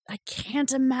I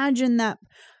can't imagine that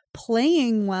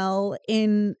playing well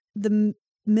in the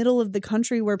middle of the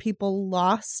country where people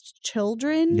lost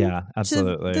children. Yeah,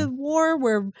 absolutely. To the war,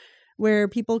 where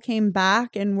people came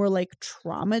back and were like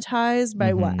traumatized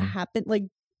by what happened, like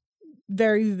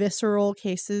very visceral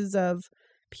cases of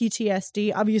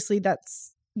PTSD. Obviously,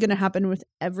 that's going to happen with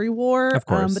every war. Of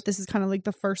course. But this is kind of like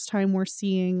the first time we're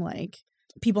seeing like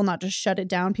people not just shut it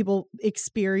down, people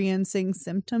experiencing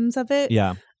symptoms of it.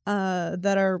 Yeah.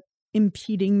 That are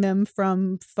impeding them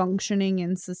from functioning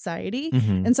in society.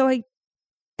 And so I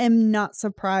am not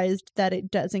surprised that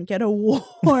it doesn't get a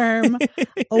warm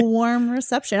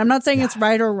reception. I'm not saying it's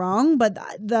right or wrong, but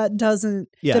that doesn't,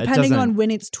 depending on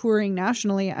when it's touring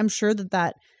nationally, I'm sure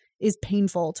that is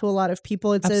painful to a lot of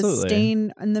people. It's Absolutely. a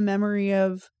stain in the memory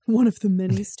of one of the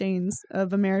many stains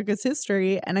of America's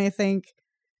history. And I think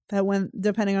that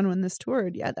depending on when this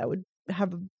toured, that would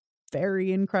have a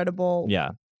very incredible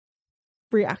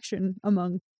reaction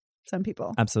among some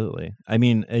people. Absolutely. I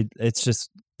mean, it's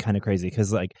just kind of crazy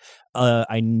because like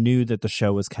I knew that the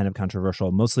show was kind of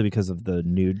controversial mostly because of the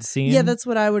nude scene. Yeah, that's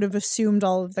what I would have assumed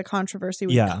all of the controversy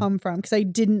would come from, because I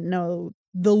didn't know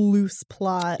the loose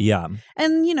plot. Yeah.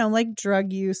 And, like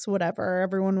drug use, whatever.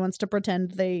 Everyone wants to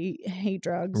pretend they hate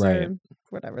drugs or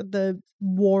whatever. The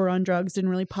war on drugs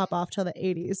didn't really pop off till the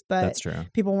 80s, but that's true.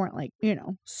 People weren't like,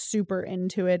 super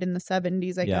into it in the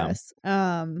 70s, I guess.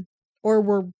 Or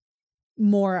were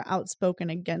more outspoken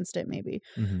against it maybe.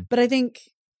 But I think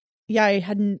I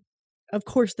hadn't, of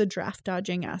course the draft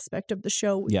dodging aspect of the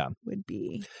show would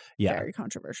be very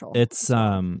controversial. It's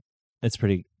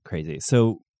pretty crazy.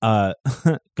 So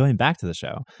going back to the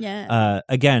show,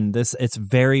 again, it's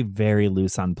very, very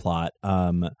loose on plot.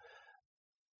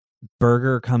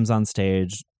 Berger comes on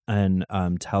stage and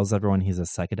tells everyone he's a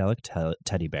psychedelic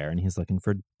teddy bear and he's looking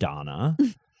for Donna.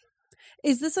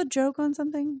 Is this a joke on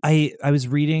something? I was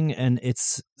reading and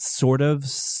it's sort of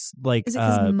like... Is it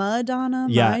because Madonna?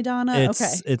 Yeah, Madonna?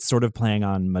 It's sort of playing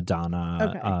on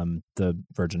Madonna, the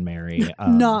Virgin Mary.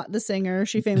 Not the singer.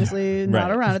 She famously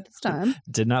not around at this time.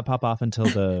 Did not pop off until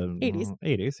the 80s.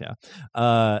 80s,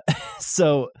 yeah.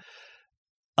 So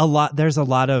there's a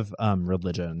lot of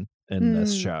religion in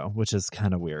this show, which is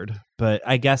kind of weird. But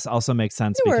I guess also makes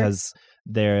sense because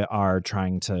they are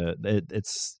trying to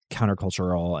it's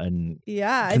countercultural and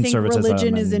I think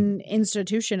religion is an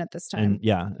institution at this time,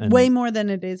 and way more than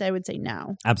it is, I would say,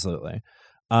 now. Absolutely.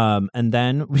 And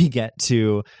then we get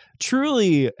to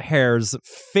truly Hair's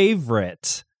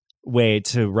favorite way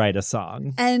to write a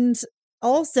song, and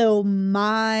also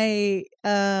my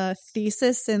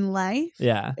thesis in life.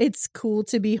 It's cool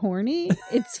to be horny.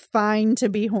 It's fine to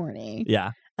be horny.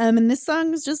 And this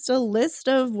song is just a list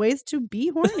of ways to be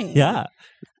horny.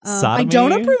 I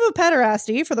don't approve of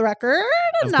pederasty, for the record.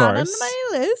 Of not course. on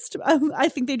my list. I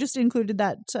think they just included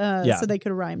that so they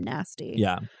could rhyme nasty.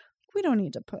 Yeah. We don't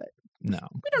need to put No,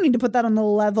 We don't need to put that on the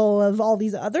level of all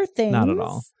these other things. not at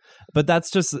all. But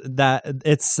that's just that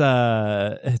it's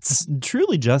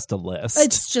truly just a list.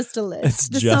 It's just a list. It's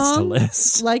The just a song,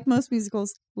 list. like most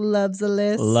musicals, loves a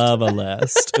list. Love a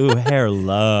list. Ooh, Hair,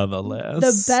 love a list.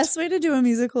 The best way to do a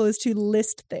musical is to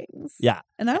list things. Yeah.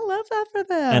 And I love that for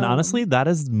them. And honestly, that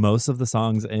is most of the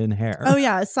songs in Hair. Oh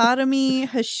yeah, Sodomy,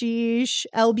 Hashish,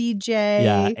 LBJ.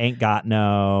 Yeah, Ain't Got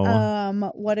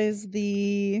No. What is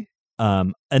the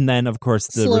And then of course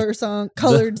the slur song?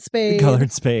 Colored Spade.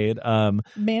 Colored Spade.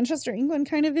 Manchester, England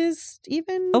kind of is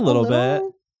even A little bit.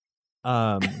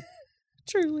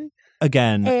 Truly.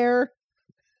 Again, Air.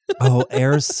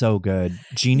 Air's so good.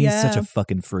 Jeannie's such Yeah. a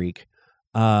fucking freak.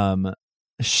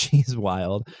 She's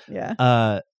wild.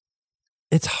 Yeah.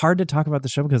 It's hard to talk about the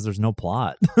show because there's no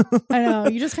plot. I know.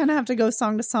 You just kind of have to go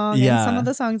song to song. Yeah. And some of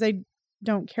the songs I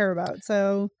don't care about.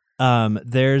 So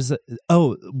There's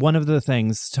one of the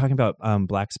things talking about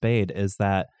Black Spade is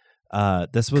that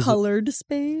this was Colored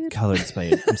Spade. Colored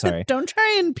Spade. I'm sorry. Don't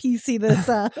try and PC this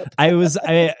up.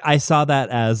 I saw that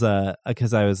as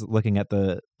because I was looking at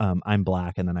the I'm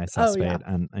Black and then I saw Oh, Spade yeah.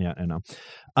 and yeah, I know.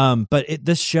 But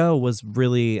this show was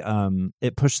really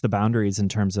it pushed the boundaries in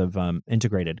terms of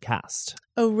integrated cast.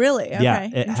 Oh, really? Okay. Yeah,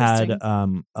 it had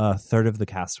Interesting. a third of the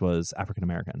cast was African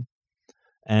American.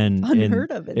 And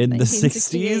Unheard of in the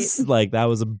 1968. 60s, like that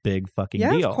was a big fucking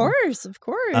Yeah, deal. of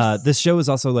course. This show is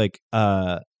also like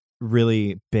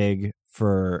really big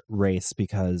for race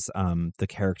because the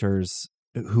characters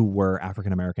who were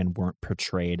African American weren't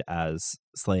portrayed as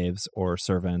slaves or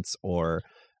servants or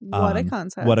What a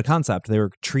concept. What a concept. They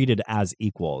were treated as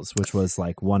equals, which was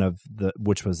like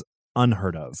which was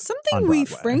unheard of. Something on we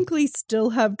Broadway. frankly still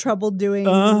have trouble doing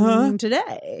Uh-huh.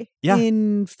 today Yeah.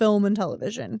 in film and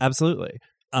television. Absolutely.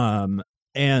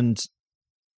 And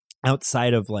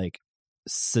outside of like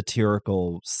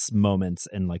satirical moments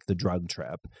and like the drug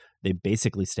trip, they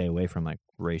basically stay away from like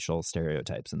racial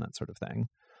stereotypes and that sort of thing,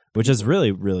 which is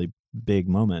really, really big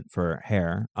moment for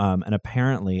Hair. And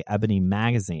apparently Ebony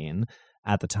Magazine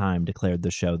at the time declared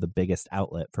the show the biggest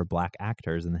outlet for Black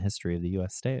actors in the history of the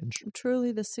U.S. stage.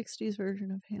 Truly the 60s version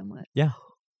of Hamlet. Yeah.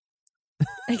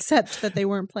 Except that they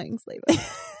weren't playing slaves.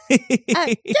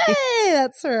 Okay,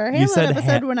 that's for our You Hamlet said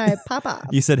episode when I pop off.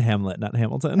 You said Hamlet, not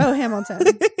Hamilton. Oh, Hamilton.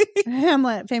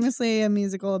 Hamlet, famously a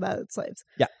musical about slaves.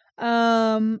 Yeah.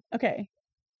 Okay.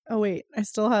 Oh wait, I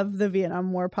still have the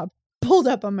Vietnam War pulled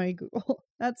up on my Google.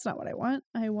 That's not what I want.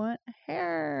 I want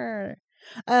Hair.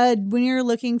 When you're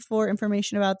looking for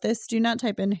information about this, do not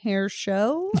type in Hair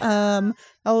Show.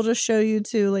 I'll just show you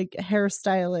to like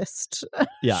hairstylist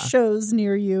Yeah. shows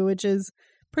near you, which is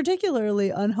particularly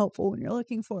unhelpful when you're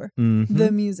looking for Mhm.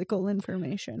 the musical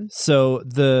information. So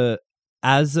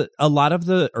as a lot of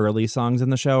the early songs in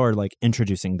the show are like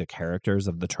introducing the characters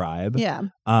of the tribe. Yeah.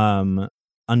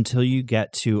 Until you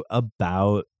get to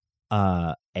about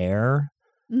Air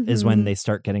is when they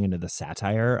start getting into the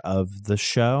satire of the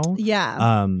show.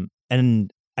 Yeah.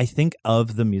 And I think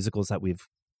of the musicals that we've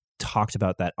talked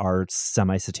about that are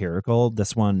semi-satirical,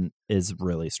 this one is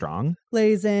really strong.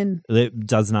 Lays in. It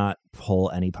does not pull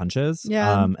any punches.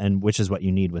 Yeah. And which is what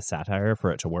you need with satire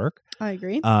for it to work. I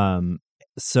agree.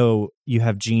 So you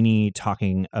have Jeannie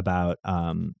talking about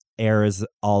Air is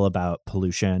all about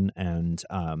pollution and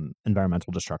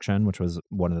environmental destruction, which was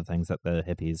one of the things that the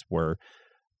hippies were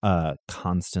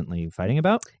constantly fighting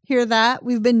about. Hear that?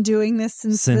 We've been doing this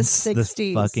since the the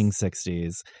 60s. fucking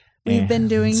 60s. We've been And-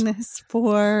 doing this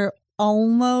for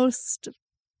almost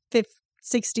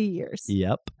 60 years.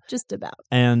 Yep. Just about.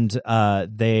 And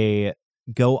they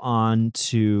go on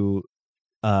to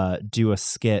do a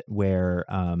skit where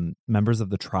members of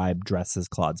the tribe dress as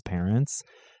Claude's parents,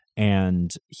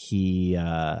 and he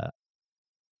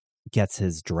gets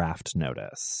his draft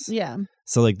notice. Yeah.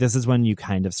 So like this is when you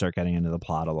kind of start getting into the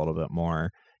plot a little bit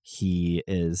more. He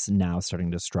is now starting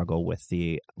to struggle with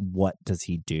what does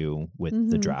he do with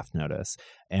the Mhm. draft notice,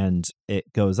 and it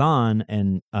goes on,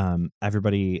 and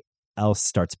everybody else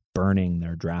starts burning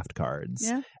their draft cards.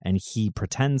 Yeah. And he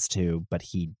pretends to, but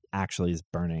he actually is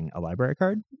burning a library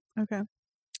card. Okay.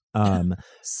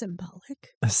 Symbolic.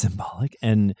 Symbolic.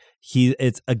 And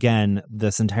it's again,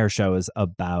 this entire show is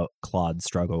about Claude's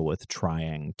struggle with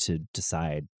trying to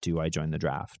decide, do I join the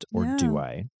draft or do Yeah.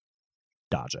 I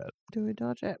dodge it? Do we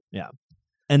dodge it?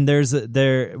 And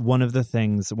one of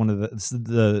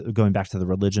the going back to the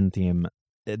religion theme,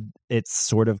 it's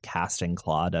sort of casting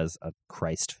Claude as a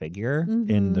Christ figure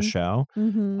in the Mhm. show.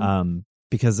 Mm-hmm.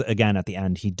 Because again, at the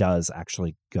end, he does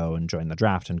actually go and join the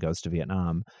draft and goes to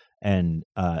Vietnam. And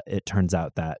it turns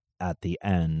out that at the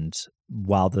end,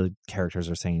 while the characters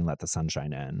are singing "Let the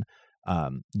Sunshine In,"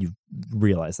 you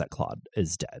realize that Claude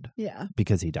is dead Yeah,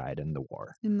 because he died in the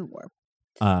war. in the war.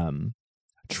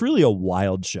 Truly a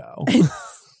wild show.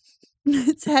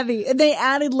 It's heavy. They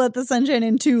added "Let the Sunshine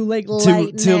In" to like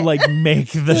lighten to it. like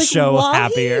make the Like, show while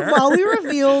happier. while we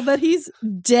reveal that he's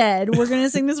dead, we're gonna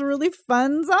sing this really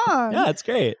fun song. Yeah, it's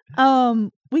great.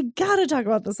 We gotta talk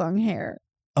about the song "Hair."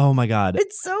 Oh my god.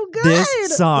 It's so good.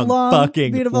 This song Long,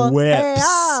 fucking beautiful. whips.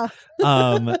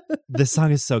 Yeah. This song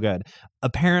is so good.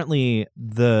 Apparently,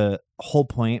 the whole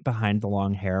point behind the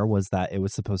long hair was that it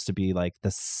was supposed to be like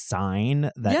the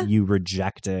sign that Yeah. you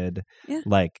rejected, Yeah.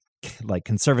 like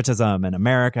conservatism and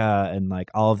America and like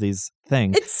all of these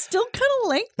things. It's still kind of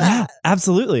like Yeah, that.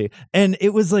 absolutely. And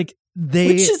it was like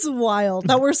Which is wild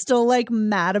that we're still like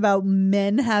mad about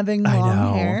men having I long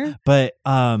know, hair. but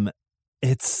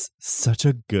it's such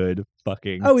a good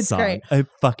fucking Oh, it's song. great. It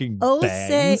fucking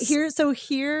bangs. Here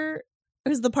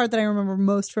is the part that I remember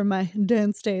most from my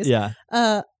dance days. Yeah.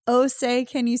 Oh, say,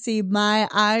 can you see my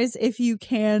eyes? If you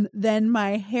can, then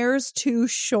my hair's too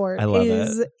short. I love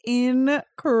is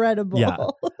incredible. Yeah.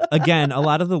 Again, a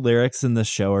lot of the lyrics in the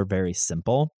show are very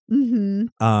simple. hmm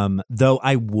Though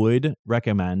I would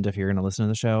recommend, if you're going to listen to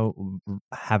the show,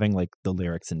 having like the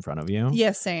lyrics in front of you.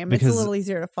 Yeah, same. Because it's a little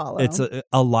easier to follow. It's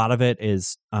a lot of it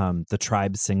is the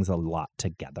tribe sings a lot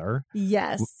together,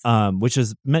 yes. which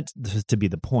is meant to be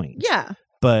the point. Yeah.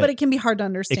 but But it can be hard to it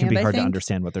understand. can be I hard to think.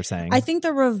 understand what they're saying. I think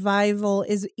the revival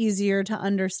is easier to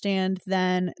understand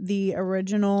than the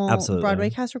original Absolutely. Broadway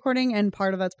cast recording, and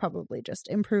part of that's probably just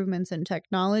improvements in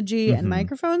technology and Mhm.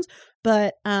 microphones,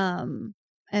 but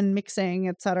and mixing,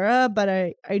 etc. But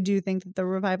I do think that the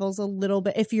revival's a little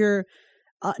bit. If you're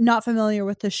not familiar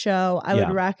with the show, I Yeah.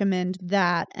 would recommend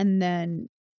that, and then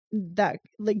that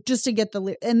like just to get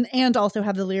the and also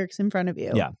have the lyrics in front of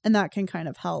you, Yeah. and that can kind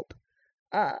of help.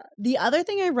 The other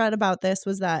thing I read about this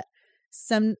was that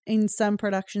in some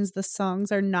productions the songs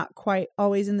are not quite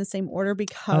always in the same order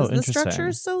because the structure interesting.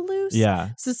 is so loose.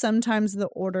 Yeah. So sometimes the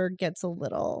order gets a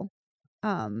little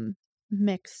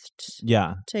mixed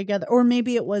Yeah. together, or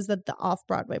maybe it was that the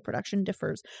off-Broadway production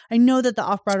differs. I know that the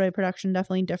off-Broadway production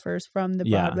definitely differs from the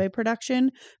Yeah. Broadway production,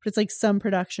 but it's like some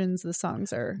productions the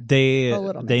songs are They a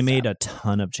little they mixed made up. a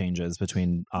ton of changes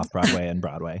between off Broadway and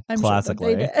Broadway. I'm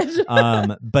classically. sure that they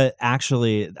did. But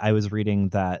actually I was reading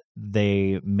that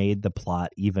they made the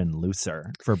plot even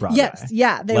looser for Broadway. Yes,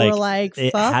 yeah, they were like,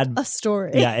 it fuck had a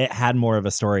story. Yeah, it had more of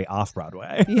a story off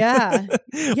Broadway. Yeah.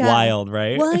 Yeah. Wild,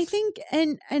 right? Well, I think,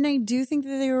 and I do think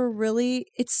that they were really,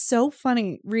 it's so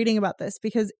funny reading about this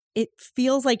because it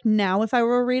feels like now if I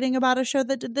were reading about a show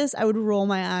that did this, I would roll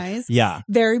my eyes. Yeah.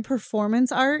 Very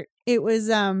performance art. It was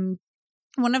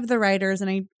one of the writers,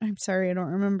 and I'm sorry, I don't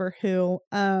remember who,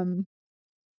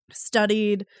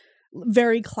 studied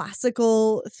very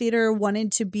classical theater,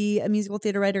 wanted to be a musical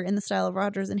theater writer in the style of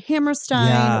Rodgers and Hammerstein,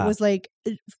 Yeah. was like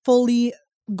fully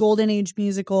golden age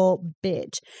musical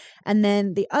bitch. And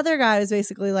then the other guy was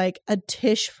basically like a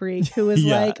Tish freak who was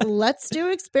Yeah. like, let's do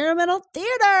experimental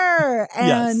theater,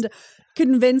 Yes. and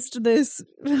convinced this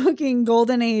fucking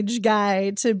golden age guy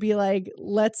to be like,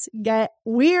 let's get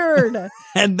weird.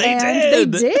 And they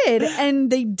And did. they did. And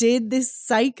they did this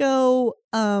psycho,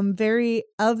 very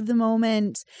of the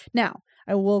moment. Now,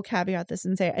 I will caveat this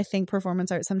and say I think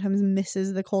performance art sometimes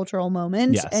misses the cultural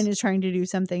moment Yes. and is trying to do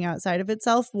something outside of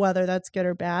itself, whether that's good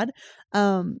or bad.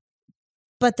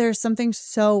 But there's something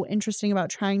so interesting about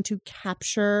trying to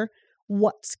capture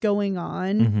what's going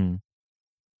on Mhm.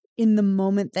 in the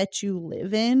moment that you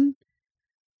live in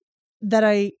that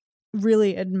I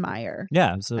really admire.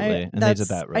 Yeah, absolutely. And they did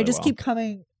that really I just well.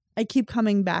 keep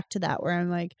coming back to that where I'm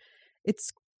like,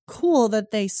 it's cool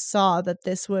that they saw that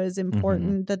this was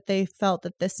important, that they felt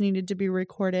that this needed to be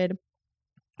recorded,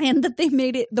 and that they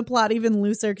made it the plot even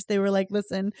looser because they were like,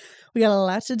 listen, we got a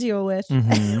lot to deal with.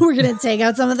 Mhm. We're gonna take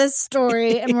out some of this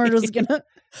story and we're just gonna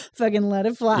fucking let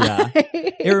it fly. Yeah.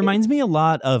 It reminds me a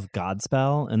lot of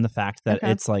Godspell and the fact that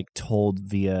Okay. it's like told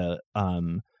via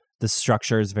the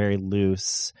structure is very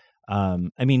loose.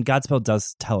 I mean, Godspell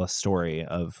does tell a story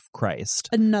of Christ.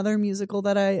 Another musical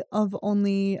that I have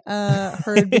only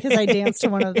heard because I danced to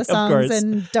one of the Of songs course.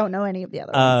 and don't know any of the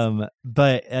other ones.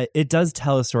 But it does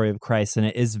tell a story of Christ, and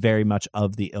it is very much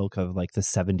of the ilk of like the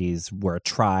 70s, where a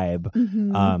tribe,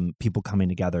 Mhm. people coming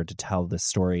together to tell this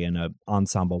story in an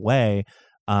ensemble way.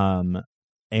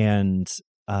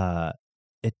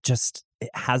 It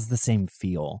has the same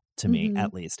feel to me, Mhm.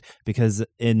 at least, because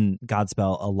in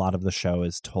Godspell, a lot of the show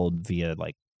is told via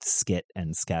like skit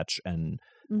and sketch, and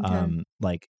Okay.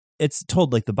 like it's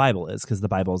told like the Bible is, because the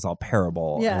Bible is all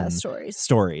parable Yeah, and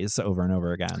stories. over and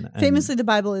over again. And- Famously, the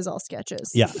Bible is all sketches.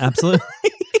 yeah, absolutely.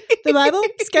 The Bible,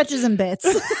 sketches and bits.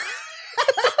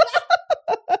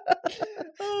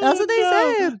 That's what they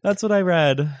say. That's what I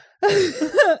read.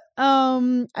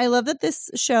 I love that this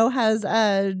show has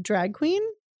a drag queen.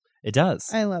 It does.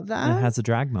 I love It that. has a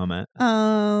drag moment.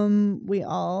 We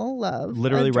all love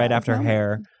Literally a right drag after moment.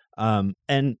 Hair.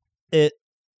 And it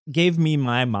gave me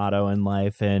my motto in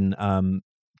life, and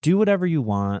do whatever you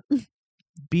want.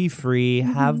 Be free.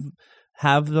 Mhm.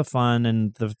 Have the fun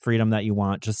and the freedom that you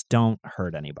want. Just don't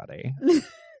hurt anybody.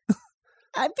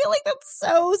 I feel like that's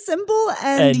so simple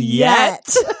And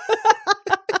yet.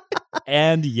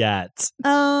 And yet.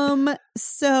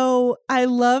 So I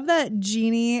love that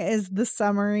Jeannie is the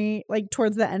summary, like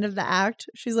towards the end of the act.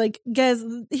 She's like, guys,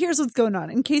 here's what's going on.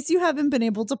 In case you haven't been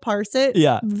able to parse it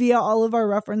Yeah. via all of our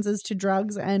references to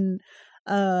drugs and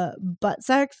butt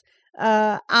sex.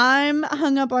 I'm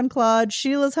hung up on Claude.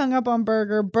 Sheila's hung up on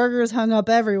Burger. Burger's hung up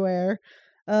everywhere.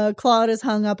 Claude is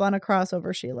hung up on a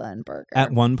crossover Sheila and Burger.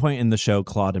 At one point in the show,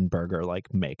 Claude and Burger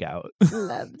like make out.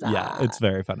 Love that. Yeah, it's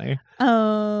very funny.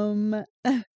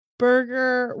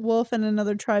 Burger, Wolf, and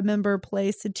another tribe member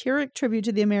play satiric tribute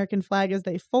to the American flag as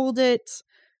they fold it,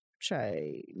 which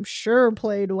I'm sure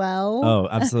played well. Oh,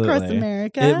 absolutely. Across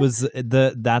America. It was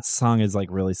that song is like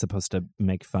really supposed to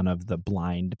make fun of the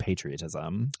blind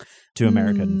patriotism to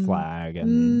American flag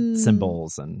and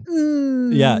symbols and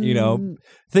yeah, you know,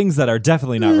 things that are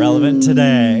definitely not relevant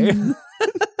today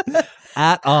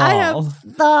at all. I have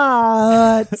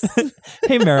thoughts.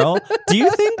 Hey, Meryl, do you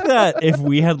think that if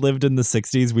we had lived in the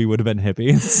 60s, we would have been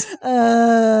hippies?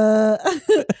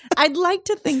 I'd like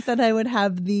to think that I would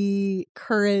have the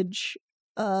courage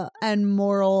and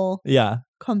moral Yeah.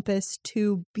 compass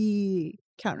to be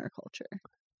counterculture.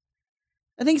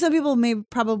 I think some people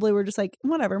probably were just like,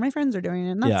 whatever, my friends are doing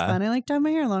it, and that's Yeah. fun. I like to have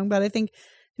my hair long, but I think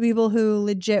the people who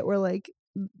legit were like,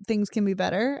 things can be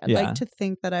better. I'd Yeah. like to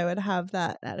think that I would have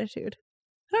that attitude.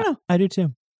 I don't know. I do too.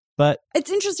 But It's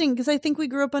interesting because I think we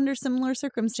grew up under similar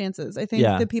circumstances. I think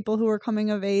Yeah. the people who were coming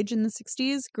of age in the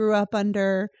 60s grew up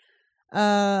under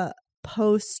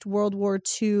post World War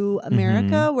II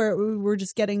America, where we were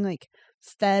just getting like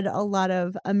fed a lot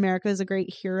of America is a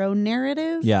great hero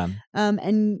narrative. yeah,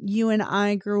 And you and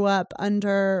I grew up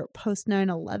under post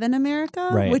 9/11 America,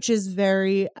 Right. which is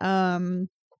very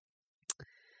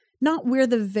not we're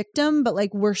the victim, but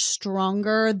like we're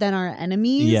stronger than our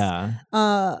enemies. yeah,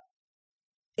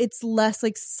 It's less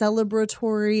like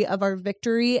celebratory of our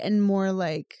victory and more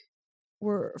like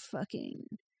we're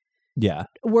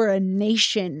a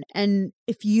nation, and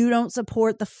if you don't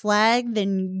support the flag,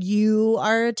 then you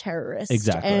are a terrorist.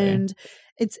 Exactly. And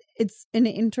it's an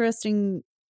interesting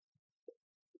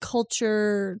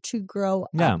culture to grow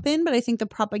Yeah. up in, but I think the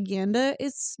propaganda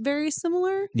is very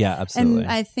similar. yeah, absolutely.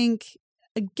 And I think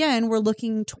again, we're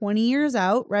looking 20 years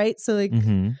out, right? So like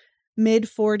Mhm. mid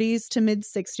 40s to mid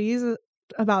 60s,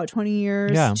 about 20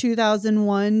 years. Yeah.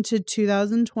 2001 to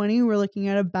 2020, we're looking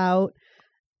at about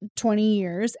 20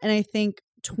 years. And I think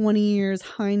 20 years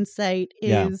hindsight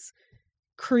Yeah. is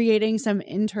creating some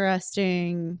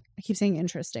interesting, I keep saying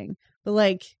interesting, but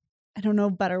like, I don't know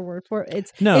a better word for it.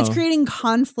 It's creating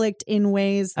conflict in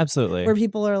ways Absolutely. where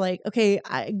people are like, okay,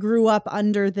 I grew up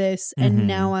under this and Mhm.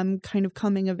 now I'm kind of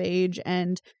coming of age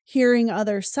and hearing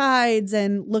other sides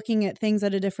and looking at things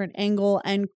at a different angle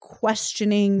and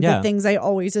questioning Yeah. the things I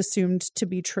always assumed to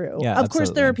be true. Yeah, of course,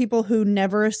 there are absolutely. people who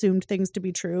never assumed things to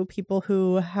be true, people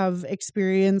who have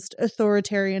experienced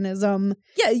authoritarianism.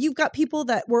 Yeah, you've got people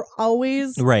that were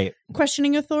always Right.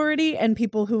 questioning authority and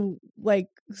people who like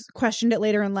questioned it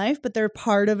later in life, but they're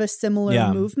part of a similar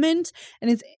Yeah. movement.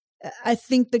 And I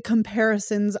think the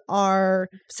comparisons are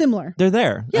similar. They're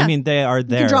there. Yeah. I mean, they are You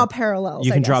there. can draw parallels.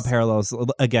 You I can draw guess. parallels.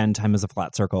 Again, time is a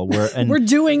flat circle. We're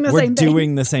doing the we're same doing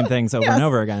thing. the same things over Yes. and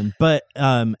over again. But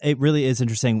it really is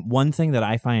interesting. One thing that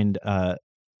I find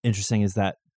interesting is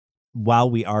that while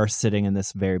we are sitting in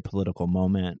this very political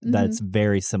moment that's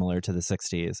very similar to the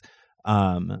 60s,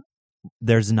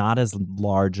 there's not as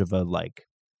large of a like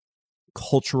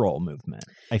cultural movement,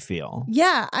 I feel.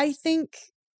 Yeah, I think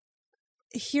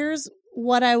here's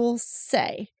what I will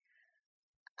say.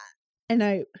 And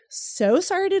I'm so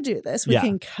sorry to do this. We Yeah.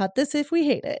 can cut this if we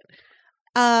hate it.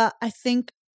 I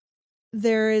think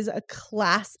there is a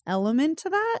class element to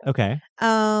that. Okay.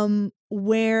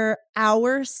 Where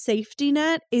our safety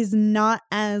net is not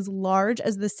as large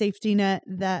as the safety net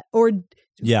that, or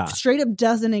Yeah. straight up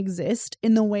doesn't exist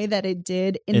in the way that it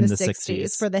did in the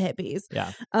 60s for the hippies.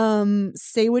 Yeah.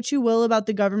 Say what you will about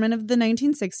the government of the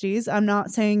 1960s. I'm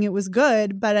not saying it was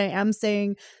good, but I am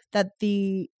saying that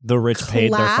the rich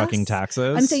paid their class- fucking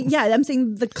taxes. I'm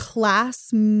saying the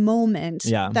class moment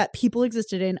that people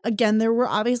existed in. Again, there were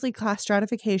obviously class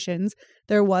stratifications.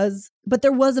 But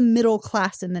there was a middle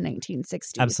class in the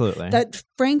 1960s. Absolutely. That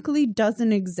frankly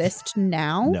doesn't exist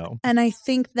now. No. And I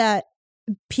think that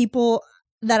people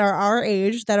that are our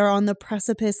age, that are on the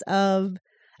precipice of,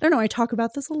 I don't know, I talk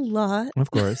about this a lot.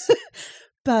 Of course.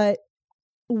 But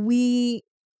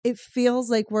it feels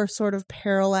like we're sort of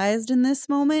paralyzed in this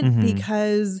moment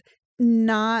because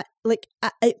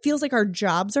it feels like our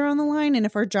jobs are on the line. And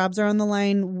if our jobs are on the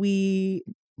line,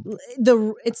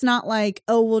 it's not like,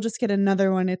 oh, we'll just get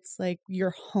another one. It's like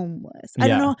you're homeless. I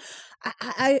don't know.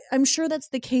 I'm sure that's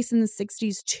the case in the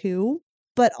 60s too.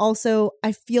 But also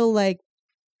I feel like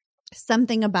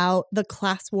something about the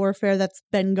class warfare that's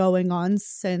been going on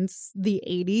since the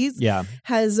 80s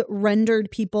has rendered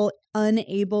people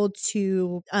unable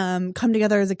to come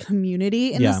together as a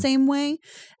community in the same way.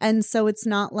 And so it's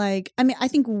not like, I mean, I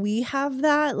think we have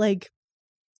that like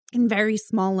in very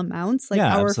small amounts. Like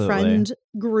our absolutely. friend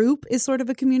group is sort of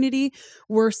a community.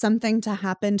 Were something to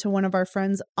happen to one of our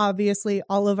friends, obviously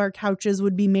all of our couches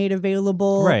would be made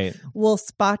available. Right. We'll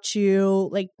spot you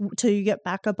like till you get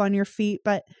back up on your feet.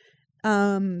 But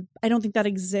I don't think that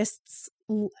exists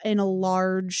in a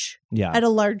large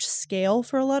scale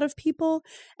for a lot of people.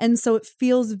 And so it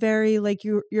feels very like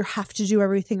you have to do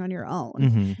everything on your own.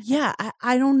 Mm-hmm. Yeah.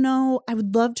 I don't know. I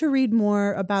would love to read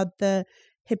more about the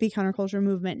hippie counterculture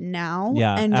movement now.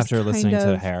 Yeah. And after listening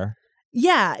to Hair.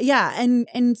 Yeah. Yeah.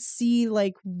 And see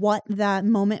like what that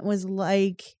moment was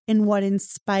like and what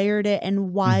inspired it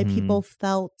and why people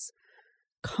felt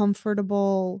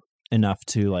comfortable enough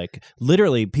to like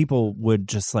literally people would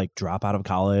just like drop out of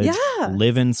college,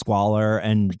 live in squalor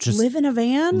and just live in a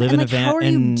van. How are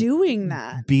you doing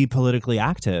that? Be politically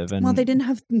active. And well, they didn't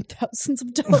have thousands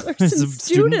of dollars in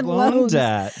student loans.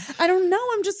 Debt. I don't know.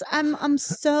 I'm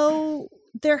so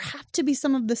there have to be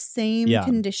some of the same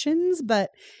conditions, but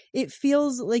it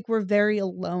feels like we're very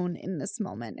alone in this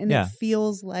moment. And it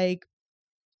feels like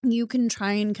you can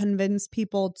try and convince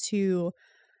people to,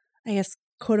 I guess,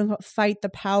 quote unquote, fight the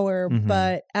power,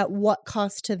 but at what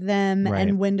cost to them? Right.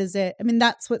 And when does it, I mean,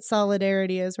 that's what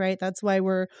solidarity is, right? That's why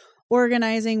we're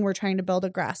organizing. We're trying to build a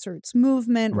grassroots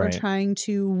movement. Right. We're trying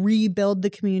to rebuild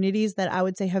the communities that I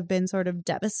would say have been sort of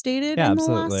devastated in the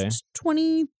last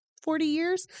 20, 40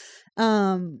 years.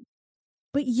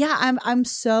 But yeah, I'm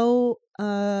so,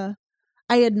 I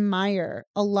admire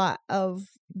a lot of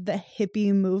the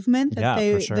hippie movement that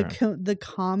for sure. the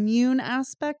commune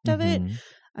aspect of it.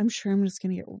 I'm sure I'm just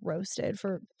going to get roasted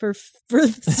for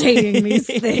saying these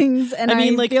things. And I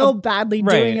mean, like, feel badly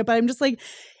doing it, but I'm just like,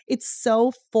 it's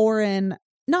so foreign,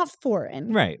 not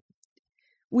foreign. Right.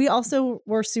 We also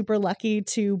were super lucky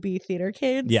to be theater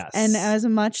kids. Yes. And as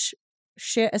much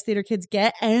shit as theater kids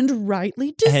get and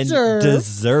rightly deserve. And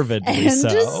deservedly and so.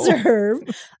 deserve.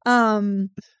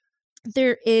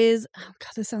 There is, oh God,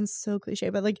 this sounds so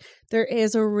cliche, but like there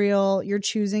is a real, you're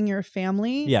choosing your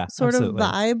family sort of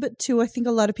vibe to, I think,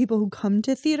 a lot of people who come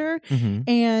to theater.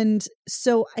 And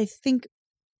so I think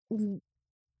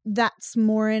that's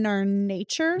more in our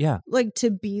nature. Yeah. Like to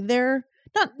be there,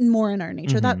 not more in our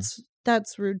nature.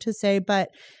 That's rude to say, but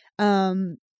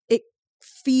it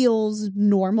feels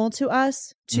normal to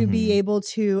us to be able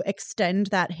to extend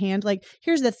that hand. Like,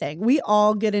 here's the thing. We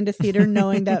all get into theater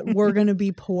knowing that we're going to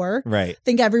be poor. Right. I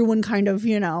think everyone kind of,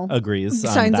 agrees.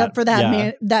 Signs up for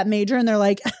that that major. And they're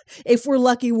like, if we're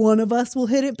lucky, one of us will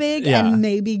hit it big and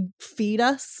maybe feed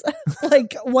us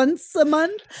like once a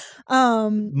month.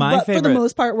 But for the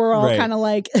most part, we're all kind of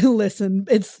like, listen,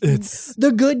 it's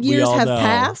the good years have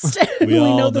passed. We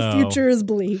know the future is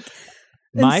bleak.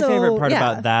 My favorite part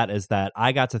about that is that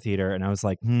I got to theater and I was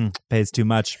like, pays too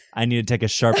much. I need to take a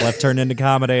sharp left turn into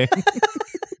comedy.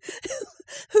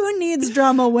 Who needs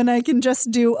drama when I can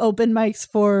just do open mics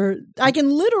I can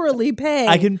literally pay.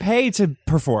 I can pay to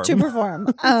perform. So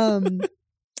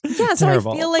I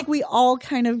feel like we all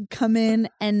kind of come in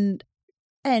and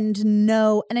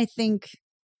know, and I think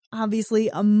obviously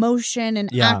emotion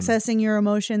and accessing your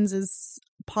emotions is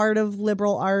part of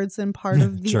liberal arts and part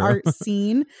of the art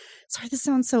scene. Sorry, this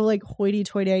sounds so like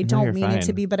hoity-toity. I don't mean it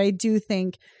to be, but I do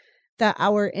think that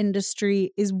our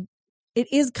industry is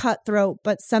cutthroat,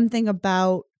 but something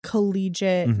about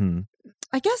collegiate.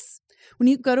 I guess when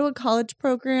you go to a college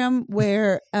program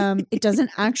where it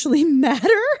doesn't actually matter.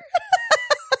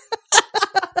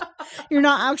 You're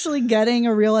not actually getting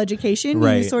a real education.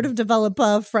 Right. You sort of develop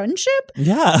a friendship.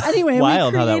 Yeah. Anyway,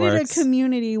 Wild we how that created a works.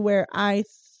 community where I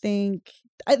think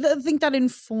that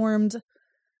informed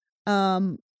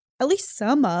at least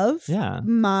some of Yeah.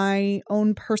 my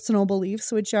own personal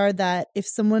beliefs, which are that if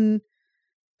someone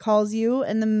calls you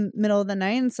in the middle of the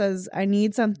night and says, I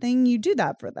need something, you do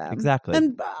that for them. Exactly.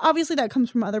 And obviously that comes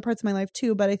from other parts of my life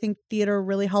too, but I think theater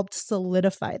really helped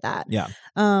solidify that. Yeah.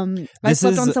 I This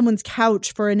slept is- on someone's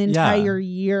couch for an entire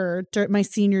year during my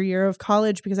senior year of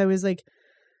college because I was like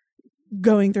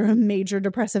going through a major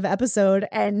depressive episode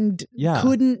and Yeah.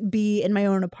 couldn't be in my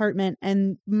own apartment.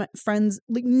 And my friends,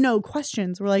 like, no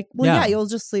questions, were like, well, Yeah. yeah, you'll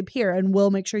just sleep here and we'll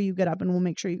make sure you get up and we'll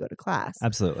make sure you go to class.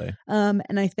 Absolutely.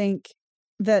 And I think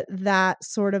that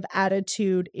sort of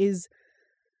attitude is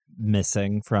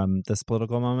Missing from this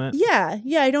political moment. yeah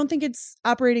I don't think it's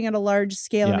operating at a large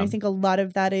scale. And Yeah. I think a lot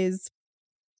of that is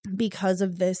because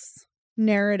of this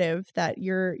narrative that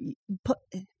you're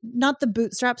not the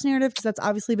bootstraps narrative, because that's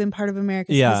obviously been part of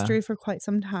America's Yeah. history for quite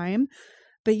some time,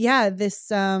 but yeah,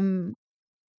 this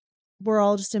we're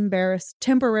all just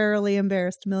temporarily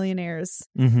embarrassed millionaires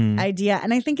Mm-hmm. idea.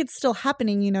 And I think it's still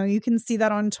happening. You know, you can see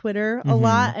that on Twitter a Mhm.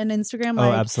 lot and Instagram. Oh,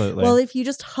 Like, absolutely. well, if you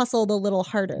just hustled a little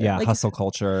harder. yeah. Like, Hustle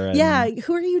culture. And, yeah.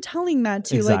 Who are you telling that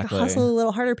to? Exactly. Like, hustle a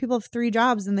little harder. People have 3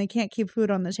 jobs and they can't keep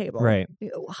food on the table. Right.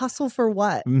 Hustle for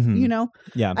what? Mhm. You know?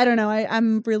 Yeah. I don't know.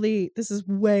 I'm really, this is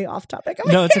way off topic.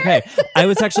 No, it's okay. I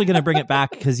was actually going to bring it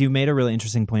back because you made a really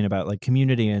interesting point about like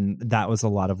community, and that was a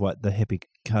lot of what the hippie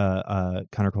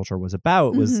counterculture was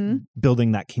about, was Mhm.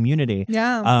 building that community.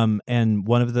 Yeah. And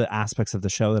one of the aspects of the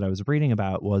show that I was reading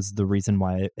about was the reason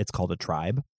why it's called a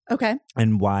tribe. Okay.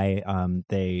 And why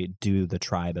they do the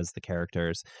tribe as the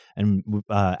characters. And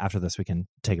after this, we can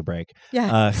take a break.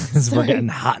 Yeah. Because we're Sorry. getting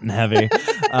hot and heavy.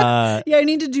 Yeah, I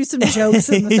need to do some jokes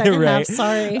in the second Right. half.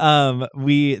 Sorry.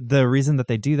 The reason that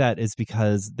they do that is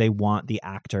because they want the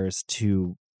actors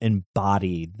to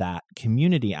embody that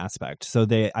community aspect. So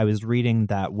I was reading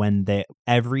that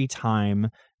every time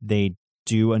they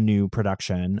do a new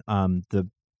production, the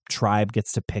tribe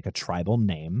gets to pick a tribal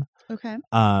name. Okay.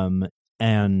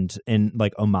 And in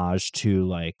like homage to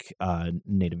like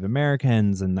Native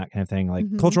Americans and that kind of thing, like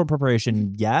Mhm. cultural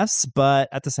appropriation, yes, but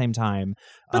at the same time,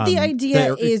 But the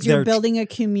idea is they're you're building a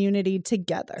community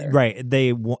together. right.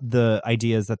 The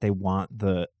idea is that they want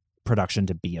the production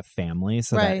to be a family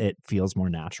so Right. that it feels more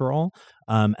natural.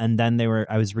 And then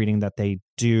I was reading that they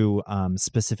do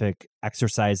specific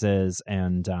exercises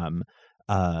and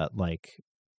like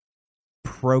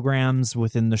programs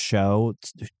within the show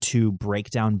to break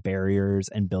down barriers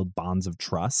and build bonds of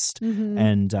trust Mhm.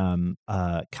 and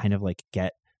kind of like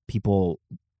get people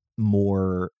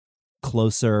more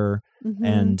closer Mhm.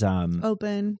 and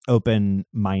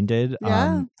open-minded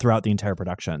Yeah. throughout the entire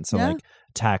production. So Yeah. like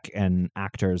tech and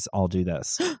actors all do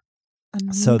this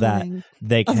A so that mingling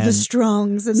they of can the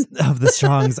strongs and of the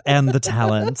strongs and the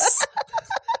talents.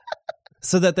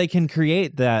 So that they can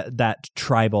create that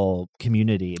tribal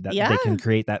community, that Yeah. they can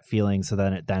create that feeling, so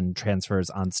that it then transfers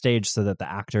on stage, so that the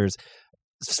actors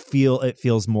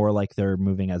feels more like they're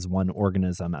moving as one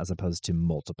organism as opposed to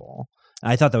multiple.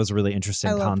 And I thought that was a really interesting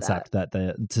I love concept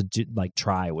to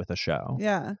try with a show.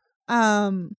 yeah.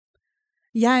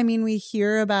 Yeah, I mean, we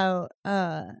hear about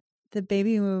the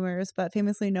baby boomers, but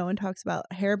famously no one talks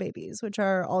about hair babies, which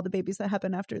are all the babies that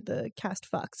happen after the cast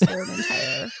fucks for an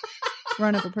entire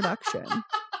run of a production.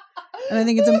 And I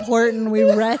think it's important we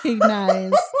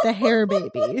recognize the hair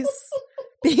babies,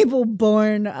 people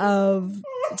born of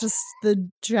just the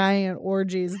giant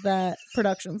orgies that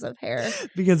productions of hair.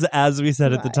 Because as we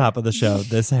said at the Right. top of the show,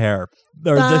 this show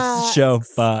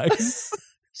fucks.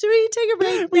 Should we take a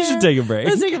break? We should take a break.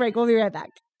 Let's take a break. We'll be right back.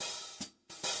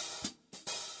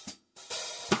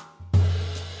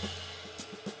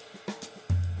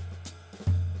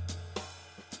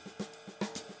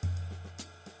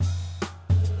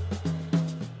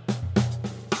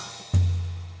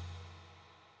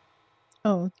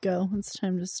 Oh, go. It's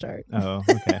time to start. Oh,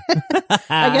 okay.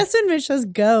 I guess when Mitch says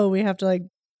go, we have to like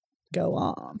go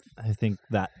off. I think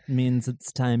that means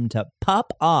it's time to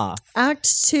pop off. Act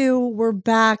 2, we're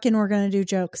back and we're going to do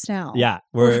jokes now. Yeah,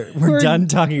 we're done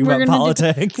talking we're about gonna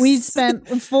politics. We spent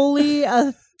fully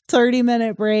a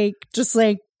 30-minute break just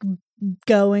like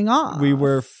going off. We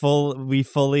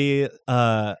fully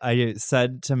I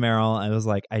said to Meryl, I was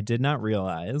like, I did not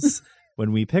realize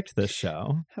when we picked this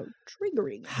show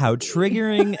how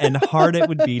triggering and hard it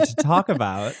would be to talk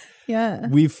about. Yeah.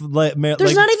 There's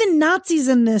There's not even Nazis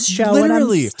in this show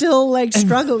Literally. and I'm still like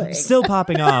struggling. Still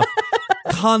popping off.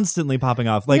 constantly popping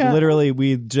off. Like Yeah. literally,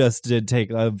 we just did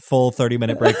take a full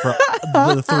 30-minute break for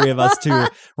the three of us to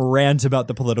rant about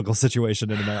the political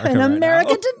situation in America. In right America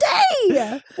now.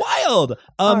 today. Wild.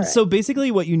 All right. So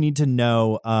basically, what you need to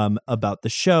know about the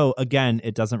show, again,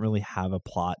 it doesn't really have a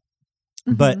plot.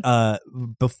 Mm-hmm. But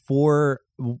before,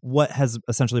 what has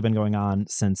essentially been going on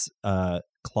since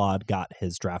Claude got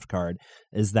his draft card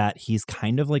is that he's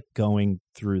kind of like going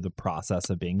through the process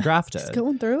of being drafted. Just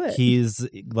going through it. He's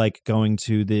like going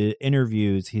to the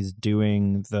interviews. He's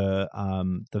doing the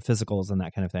physicals and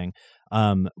that kind of thing,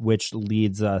 which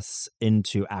leads us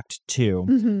into Act 2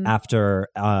 Mhm. after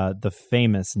the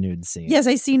famous nude scene. Yes,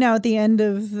 I see now at the end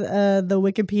of the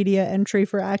Wikipedia entry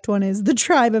for Act 1 is the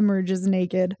tribe emerges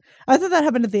naked. I thought that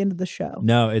happened at the end of the show.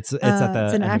 No, it's at the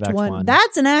it's an end of Act 1. One.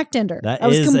 That's an act ender. That I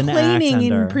was is an complaining act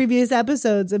in ender. previous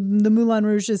episodes of the Moulin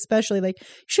Rouge, especially like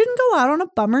shouldn't go out on a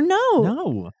bummer note.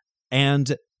 No.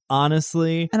 And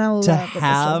honestly, And I love to that they still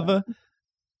have don't.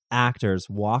 actors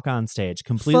walk on stage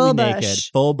completely Full naked,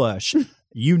 bush. full bush.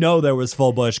 You know there was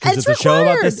full bush because It's it's a show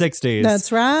about the required. 60s.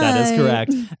 That's right. That is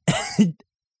correct.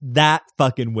 That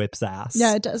fucking whips ass.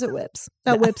 Yeah, it does. It whips.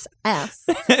 That whips ass.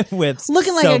 It whips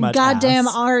Looking like so a much goddamn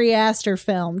ass. Ari Aster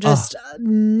film. Just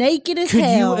naked as Could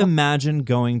hell. you imagine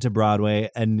going to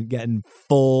Broadway and getting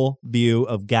full view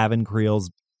of Gavin Creel's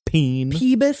peen?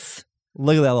 Peebus.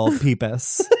 Look at that little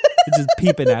peepus. It's just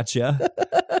peeping at you.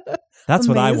 That's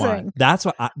what I want. Amazing. That's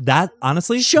what that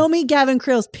honestly. Show me Gavin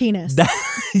Creel's penis.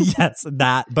 Yes,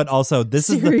 that. But also, this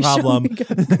is the Siri, show problem. me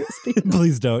Gavin Creel's penis.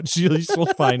 Please don't. She'll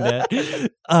find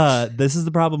it. This is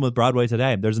the problem with Broadway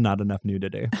today. There's not enough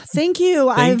nudity. Thank you.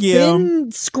 I've you.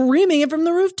 been screaming it from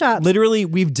the rooftops. Literally,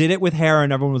 we did it with Hair,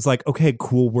 and everyone was like, "Okay,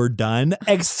 cool, we're done."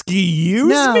 Excuse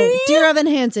No, me, Dear Evan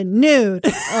Hansen, nude.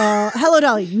 Hello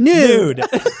Dolly, nude. nude,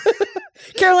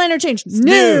 Caroline Interchange,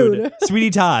 nude. Sweetie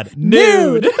Todd,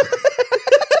 nude,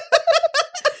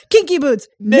 Kinky Boots,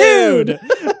 nude,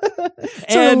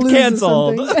 and loses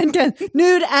canceled. something.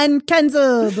 Nude and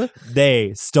canceled.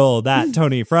 They stole that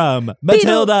Tony from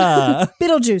Matilda.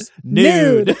 Beetlejuice,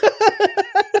 Nude.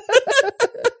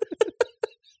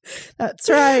 That's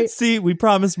right. See, we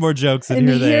promised more jokes, and,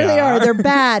 And here they are. They're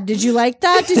bad. Did you like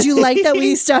that? Did you like that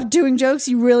we stopped doing jokes?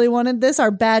 You really wanted this? Our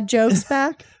bad jokes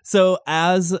back? So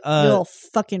as You little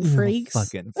fucking freaks.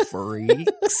 fucking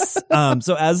freaks.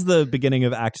 So as the beginning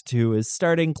of Act 2 is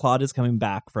starting, Claude is coming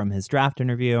back from his draft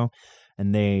interview,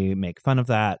 and they make fun of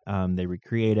that. They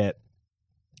recreate it.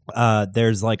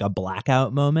 There's like a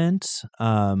blackout moment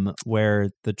where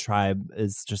the tribe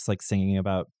is just like singing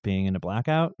about being in a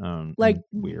blackout. Like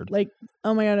weird. Like,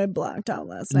 oh my God, I blacked out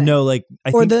last night. No, like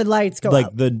I or think the lights go like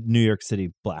up. the New York City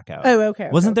blackout. Oh, okay.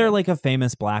 Wasn't there okay. like a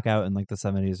famous blackout in like the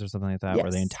 70s or something like that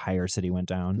where the Yes. entire city went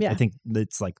down? Yeah. I think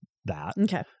it's like that.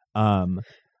 Okay. Um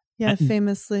Yeah, and-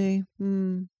 famously,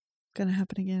 gonna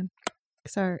happen again.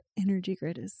 Because our energy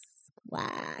grid is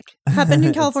whack. Happened in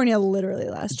It's- California literally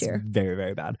last it's year. very,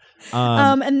 very bad.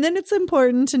 And then it's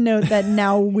important to note that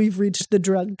now we've reached the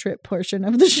drug trip portion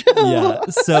of the show. Yeah.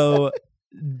 So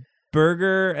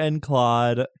Berger and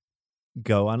Claude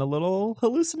go on a little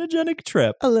hallucinogenic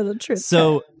trip. A little trip.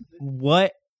 So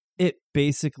what it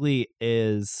basically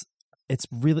is, it's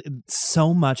really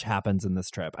so much happens in this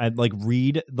trip. I like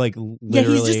read like literally. yeah,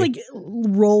 he's just like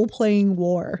role playing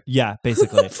war Yeah,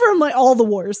 basically. from like all the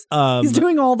wars. He's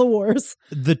doing all the wars.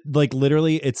 The like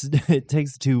literally it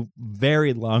takes 2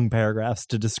 very long paragraphs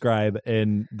to describe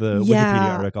in the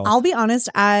Wikipedia article. I'll be honest,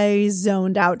 I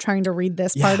zoned out trying to read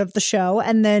this part of the show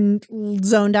and then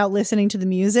zoned out listening to the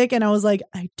music, and I was like,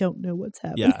 I don't know what's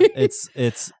happening. Yeah,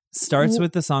 it's starts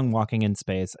with the song Walking in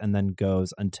Space and then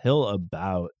goes until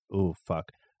about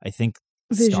I think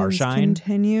Visions Starshine.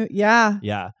 continue. Yeah.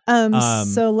 Yeah.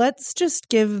 So let's just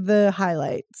give the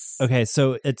highlights. Okay,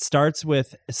 so it starts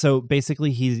with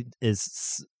basically he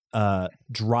is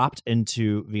dropped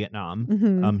into Vietnam.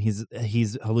 Mhm.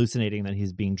 He's hallucinating that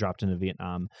he's being dropped into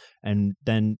Vietnam, and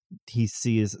then he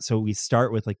sees. So we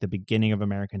start with like the beginning of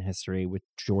American history with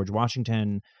George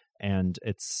Washington, and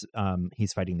it's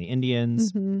he's fighting the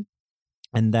Indians, Mhm.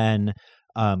 and then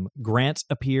Grant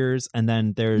appears, and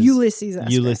then there's Ulysses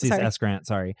S. S. Grant.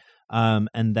 Sorry, and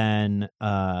then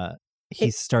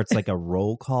he starts like a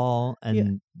roll call,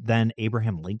 and then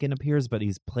Abraham Lincoln appears, but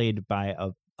he's played by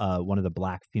one of the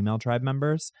black female tribe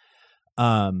members.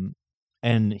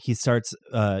 And he starts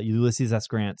Ulysses S.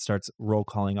 Grant starts roll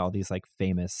calling all these like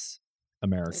famous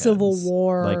Americans, Civil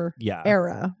War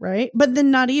era, right? But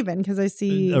then not even, because I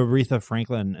see Aretha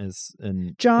Franklin is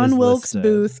in John is Wilkes listed.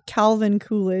 Booth, Calvin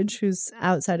Coolidge, who's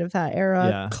outside of that era,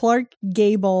 Yeah. Clark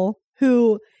Gable,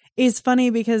 who is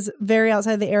funny because very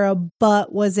outside the era,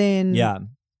 but was in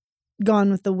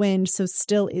Gone with the Wind, so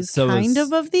still is So kind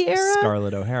is of the era.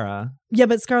 Scarlett O'Hara. Yeah,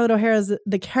 but Scarlett O'Hara's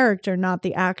the character, not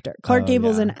the actor. Clark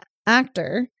Gable's yeah. an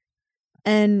actor,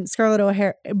 and Scarlett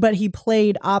O'Hara, but he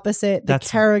played opposite the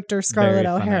That's character Scarlett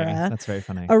Very funny. O'Hara. That's very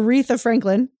funny. Aretha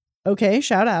Franklin. Okay,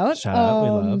 shout out. Shout out, we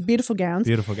love. Beautiful gowns.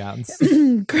 Beautiful gowns.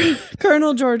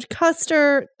 Colonel George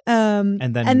Custer. And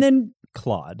then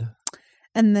Claude.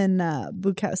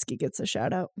 Bukowski gets a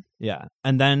shout out. Yeah.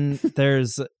 And then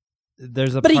there's a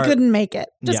But part, he couldn't make it.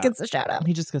 Just Yeah. gets a shout out.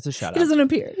 He just gets a shout He out. doesn't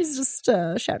appear. He's just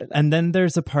shouted out. And then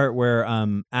there's a part where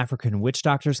African witch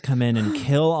doctors come in and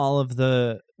kill all of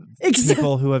the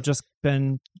people who have just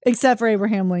been, Except for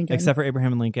Abraham Lincoln. except for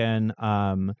Abraham Lincoln.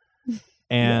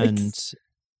 And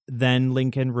then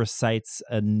Lincoln recites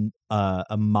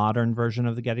a modern version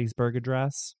of the Gettysburg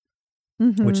Address,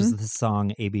 which is the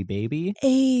song "A.B. Baby."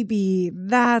 Abe.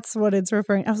 That's what it's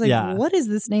referring. I was like, Yeah. what is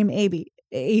this name? Abe.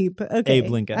 Okay. Abe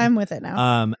Lincoln. I'm with it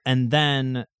now. And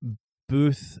then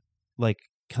Booth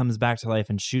comes back to life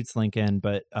and shoots Lincoln,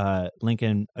 but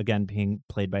Lincoln, again being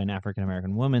played by an African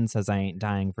American woman, says, "I ain't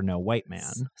dying for no white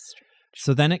man."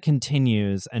 So then it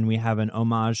continues, and we have an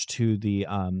homage to the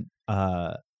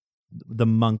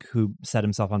monk who set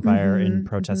himself on fire in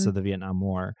protest of the Vietnam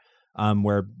War,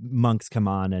 where monks come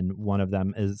on and one of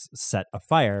them is set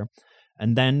afire.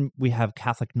 And then we have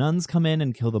Catholic nuns come in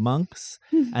and kill the monks,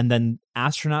 and then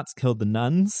astronauts kill the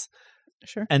nuns.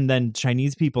 Sure. And then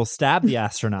Chinese people stab the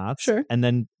astronauts. Sure. And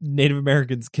then Native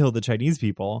Americans kill the Chinese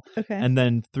people. Okay. And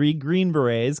then 3 Green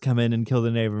Berets come in and kill the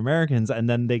Native Americans, and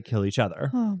then they kill each other.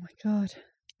 Oh my God.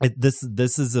 This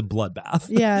is a bloodbath.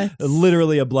 Yeah. it's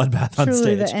Literally a bloodbath on truly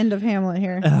stage. the end of Hamlet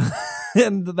here.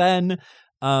 And then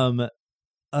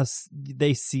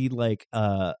they see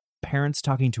parents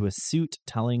talking to a suit,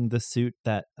 telling the suit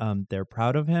that they're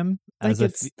proud of him Like as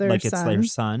it's their it's their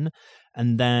son.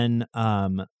 And then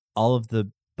all of the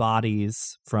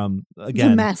bodies from,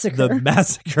 again, the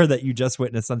massacre that you just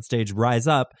witnessed on stage rise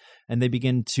up, and they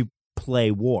begin to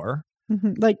play war.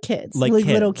 Like kids. Like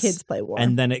little kids. kids play war.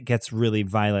 And then it gets really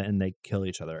violent and they kill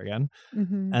each other again.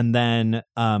 Mhm. And then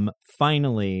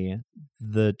finally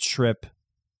the trip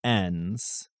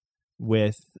ends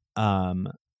with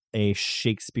a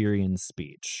Shakespearean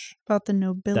speech About the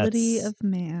nobility that's of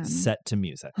man. set to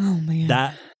music. Oh man.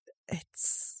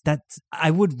 That's I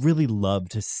would really love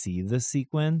to see the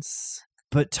sequence,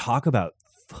 but talk about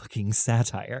fucking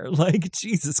satire. Like,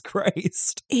 Jesus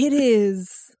Christ. It is.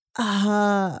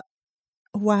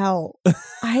 Wow.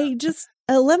 I just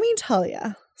let me tell you.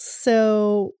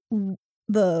 So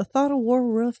the thought of war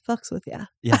really fucks with you.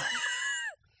 Yeah.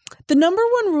 The number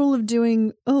one rule of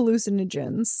doing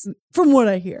hallucinogens, from what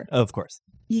I hear, Of course.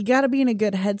 you got to be in a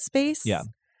good headspace. Yeah.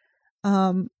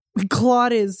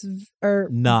 Claude is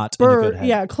Not in a good head.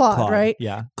 Yeah, Claude, right?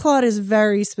 Yeah. Claude is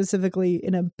very specifically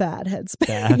in a bad headspace.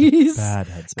 Bad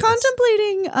headspace.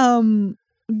 Contemplating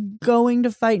going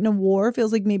to fight in a war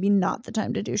feels like maybe not the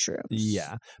time to do shrooms.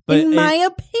 Yeah. But in my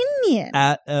opinion.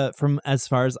 from as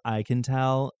far as I can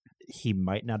tell, he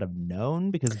might not have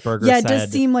known, because Berger Yeah, it said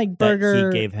does seem like that Berger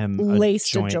he gave him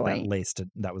laced a a joint, joint.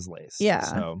 that was laced. Yeah.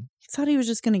 So He thought he was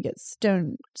just going to get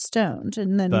stoned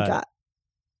and then But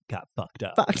got fucked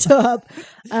up. fucked up.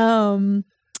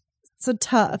 So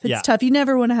tough. It's Yeah. tough. You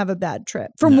never want to have a bad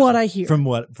trip, from No, what I hear. From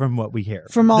what we hear.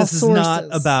 From all this is not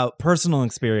sources. about personal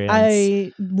experience.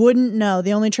 I wouldn't know.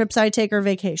 The only trips I take are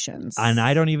vacations. And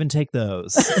I don't even take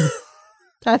those.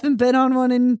 I haven't been on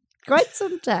one in quite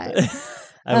some time.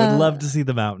 I would love to see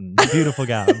the mountains. Beautiful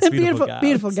gowns. Beautiful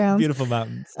gowns. Beautiful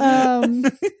mountains.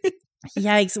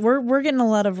 Yikes. We're getting a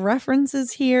lot of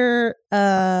references here.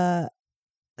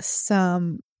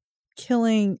 Some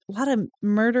killing, a lot of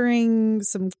murdering,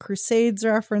 some Crusades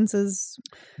references,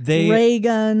 ray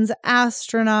guns,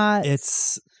 astronauts.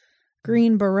 It's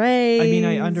Green Berets. I mean,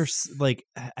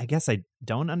 I guess I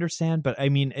don't understand, but I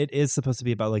mean, it is supposed to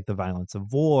be about the violence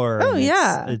of war. Oh, and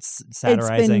yeah. it's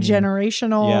satirizing. It's been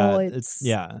generational. Yeah, It's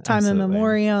time absolutely.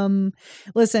 immemorium.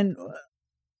 Listen,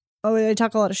 I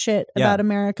talk a lot of shit about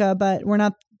America, but we're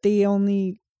not the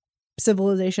only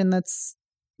civilization that's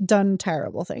done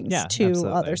terrible things to absolutely.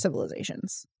 other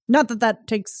civilizations. Not that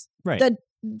takes Right. that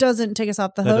doesn't take us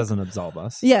off the That hook. doesn't absolve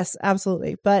us. Yes,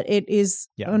 absolutely. But it is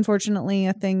Yeah. unfortunately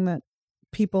a thing that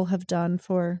people have done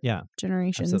for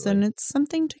generations, absolutely. and it's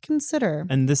something to consider.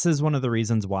 And this is one of the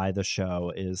reasons why the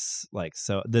show is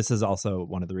so. This is also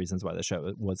one of the reasons why the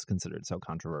show was considered so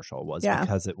controversial, was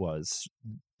because it was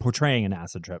portraying an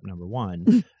acid trip, number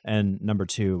one, and number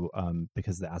two,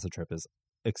 because the acid trip is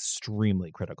extremely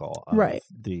critical of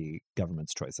the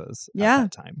government's choices at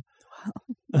that time.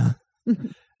 Wow.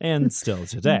 and still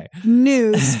today.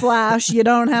 News flash, you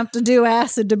don't have to do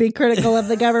acid to be critical of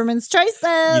the government's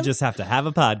choices. You just have to have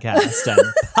a podcast and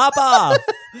pop off.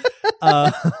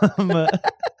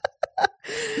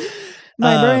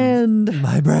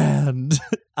 My brand.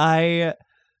 I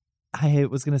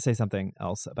was going to say something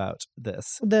else about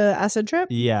this. The acid trip?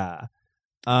 Yeah.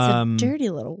 It's a dirty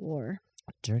little war.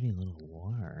 Dirty little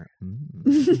war.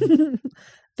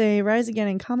 They rise again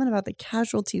and comment about the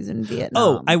casualties in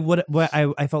Vietnam.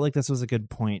 I felt like this was a good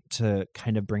point to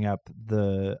kind of bring up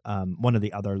the one of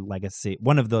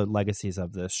the legacies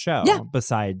of this show. Yeah.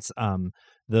 Besides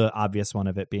the obvious one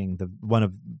of it being one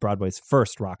of Broadway's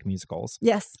first rock musicals.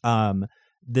 Yes.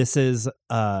 This is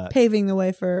paving the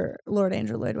way for Lord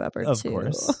Andrew Lloyd Webber of to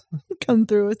course come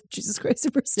through with Jesus Christ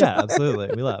Superstar. Yeah, absolutely.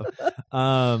 We love.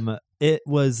 It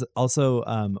was also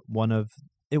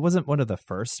it wasn't one of the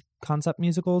first concept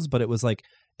musicals, but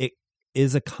it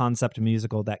is a concept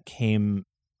musical that came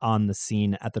on the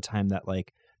scene at the time that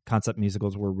like concept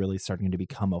musicals were really starting to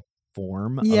become a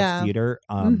form of theater,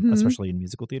 especially in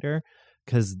musical theater,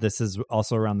 because this is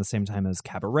also around the same time as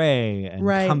Cabaret and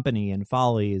Company and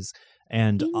Follies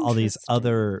and all these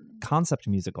other concept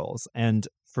musicals. And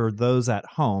for those at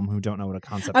home who don't know what a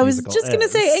concept musical is. I was just going to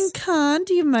say, and Con,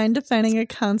 do you mind defining a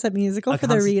concept musical for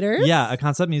the readers? Yeah, a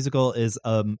concept musical is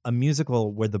a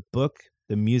musical where the book,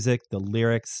 the music, the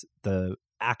lyrics, the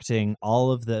acting,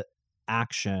 all of the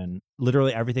action,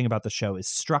 literally everything about the show is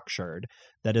structured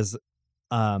that is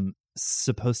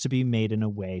supposed to be made in a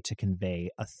way to convey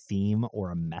a theme or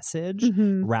a message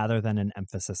rather than an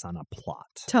emphasis on a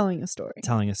plot. Telling a story.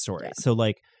 Yeah. So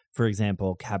like, for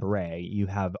example, Cabaret, you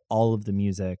have all of the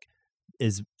music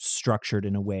is structured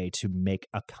in a way to make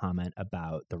a comment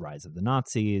about the rise of the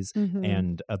Nazis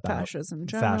and about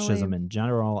fascism in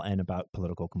general and about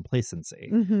political complacency.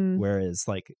 Whereas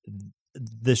like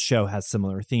this show has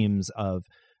similar themes of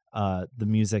the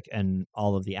music and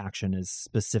all of the action is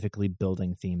specifically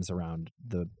building themes around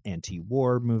the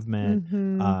anti-war movement,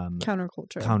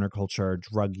 counterculture,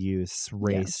 drug use,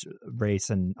 race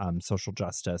and social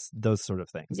justice, those sort of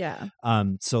things. Yeah.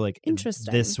 So like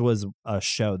interesting. This was a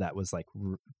show that was like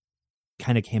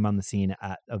kind of came on the scene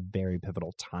at a very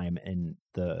pivotal time in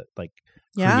the like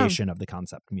creation of the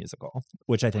concept musical,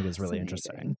 which I think is really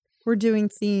interesting. We're doing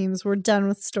themes. We're done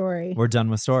with story.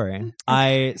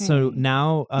 So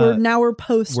now we're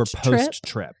post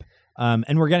trip.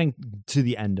 And we're getting to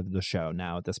the end of the show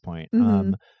now at this point.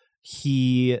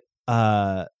 He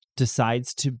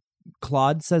decides to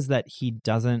Claude says that he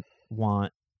doesn't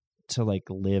want to like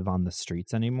live on the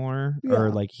streets anymore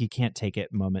or like he can't take it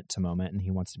moment to moment and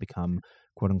he wants to become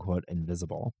quote unquote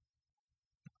invisible.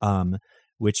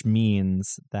 Which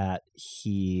means that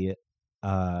he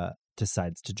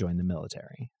decides to join the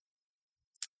military.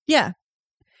 Yeah.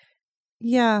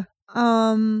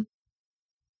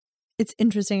 It's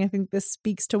interesting. I think this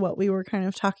speaks to what we were kind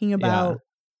of talking about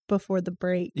before the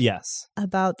break. Yes.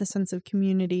 About the sense of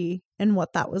community and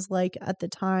what that was like at the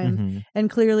time. And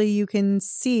clearly you can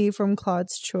see from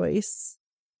Claude's choice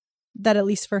that at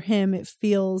least for him it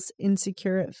feels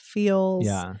insecure. It feels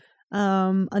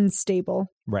unstable.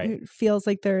 Right. It feels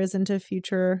like there isn't a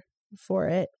future for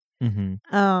it.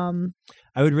 I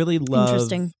would really love.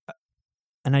 Interesting.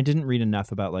 And I didn't read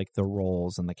enough about like the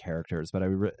roles and the characters, but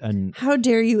how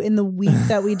dare you in the week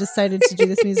that we decided to do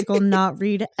this musical not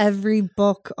read every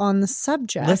book on the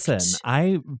subject? Listen,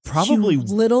 I probably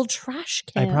little trash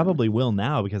can. I probably will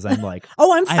now because I'm like,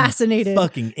 I'm fascinated.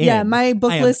 Fucking in. Yeah, my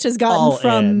book list has gotten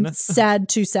from sad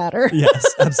to sadder.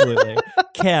 Yes, absolutely.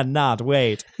 Cannot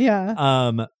wait.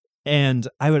 Yeah. And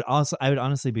I would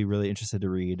honestly be really interested to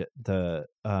read the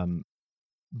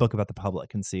book about the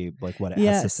public and see like what it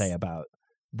has to say about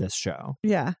this show.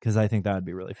 Yeah. Because I think that would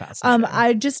be really fascinating.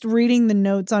 I just reading the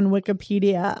notes on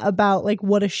Wikipedia about like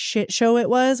what a shit show it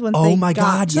was when they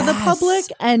got to the public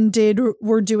and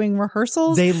were doing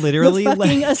rehearsals. They literally the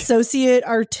fucking associate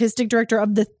artistic director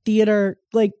of the theater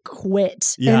like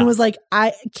quit and was like,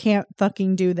 I can't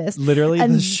fucking do this. Literally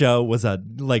the show was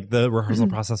the rehearsal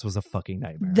process was a fucking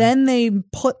nightmare. Then they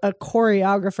put a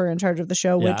choreographer in charge of the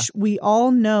show, which we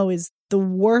all know is the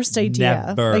worst idea.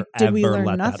 Never, like, did we learn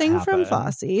let nothing from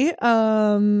Fosse?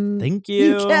 Thank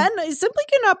you. You simply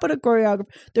cannot put a choreographer.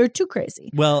 They're too crazy.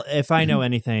 Well, if I know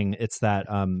anything, it's that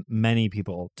many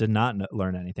people did not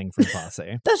learn anything from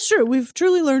Fosse. That's true. We've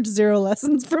truly learned 0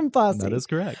 lessons from Fosse. That is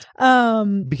correct.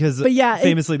 But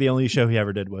famously, the only show he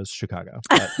ever did was Chicago.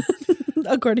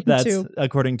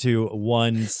 According to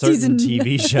one certain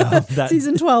TV show. That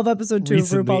season 12, episode 2 of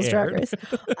RuPaul's Drag Race.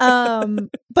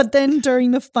 But then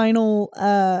during the final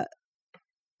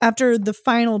after the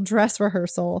final dress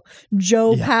rehearsal,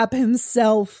 Joe Papp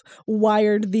himself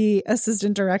wired the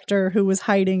assistant director who was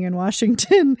hiding in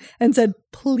Washington and said,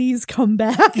 please come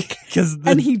back.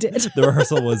 And he did. The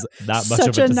rehearsal was that much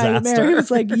Such of a a disaster. nightmare. He was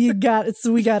like, we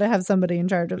got to have somebody in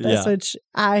charge of this, which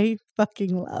I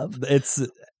fucking love. It's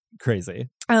crazy.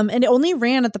 And it only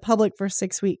ran at the Public for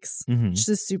 6 weeks, Mhm. which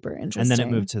is super interesting. And then it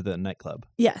moved to the nightclub.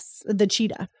 Yes, the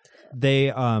Cheetah.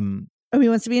 They Oh, he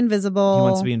wants to be invisible. He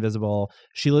wants to be invisible.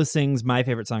 Sheila sings my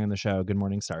favorite song in the show, Good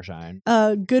Morning Starshine.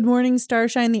 Good Morning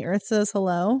Starshine, the Earth Says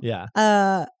Hello. Yeah.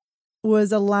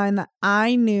 Was a line that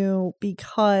I knew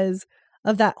because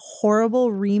of that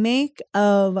horrible remake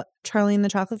of Charlie and the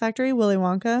Chocolate Factory, Willy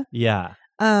Wonka. Yeah.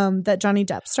 That Johnny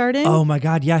Depp starred in. Oh my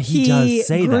God. Yeah, he does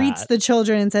say that. He greets the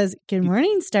children and says, Good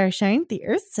morning, Starshine. The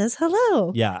Earth says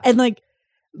hello. Yeah. And like,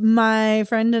 my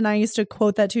friend and I used to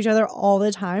quote that to each other all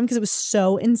the time because it was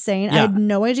so insane. Yeah. I had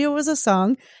no idea it was a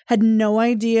song. Had no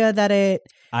idea that it.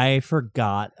 I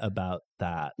forgot about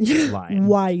that line.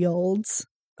 Wild.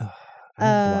 I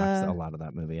blocked a lot of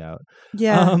that movie out.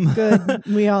 Yeah, good.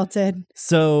 We all did.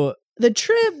 So the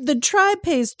tribe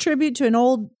pays tribute to an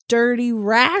old dirty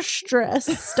rash dress.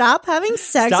 Stop having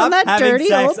sex on that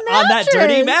dirty old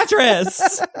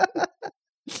mattress.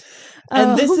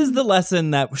 And this is the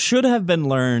lesson that should have been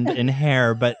learned in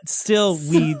Hair, but still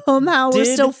somehow we're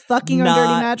still fucking on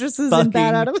dirty mattresses and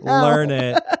Bat Out of Hell. Learn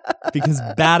it because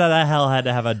Bat Out of Hell had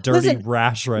to have a dirty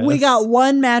rash dress. We got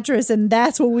one mattress and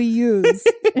that's what we use.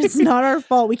 It's not our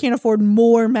fault. We can't afford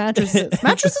more mattresses.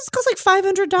 Mattresses cost like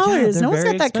 $500. Yeah, no one's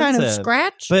got that expensive. kind of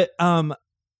scratch. But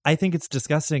I think it's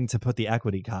disgusting to put the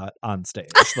equity cot on stage.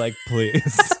 Like,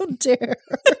 please. How dare.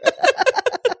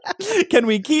 Can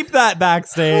we keep that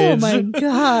backstage? Oh my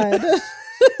God.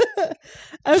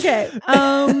 Okay.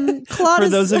 Claude For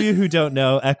those of you who don't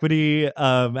know, Equity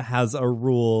has a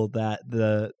rule that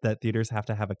that theaters have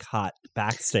to have a cot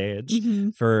backstage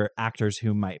for actors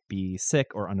who might be sick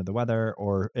or under the weather,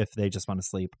 or if they just want to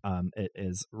sleep. It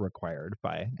is required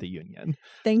by the union.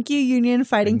 Thank you, union,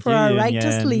 fighting for our right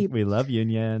to sleep. We love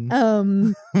union.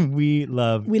 We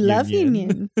love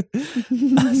union.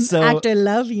 So actor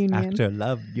love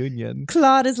union.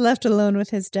 Claude is left alone with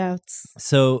his doubts.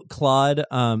 So Claude,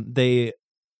 they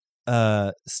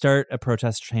start a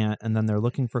protest chant, and then they're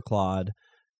looking for Claude,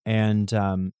 and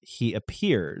he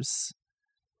appears,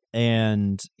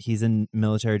 and he's in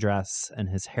military dress, and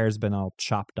his hair's been all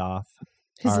chopped off.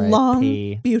 His R.I.P.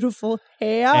 long, beautiful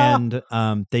hair. And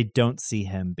they don't see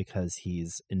him because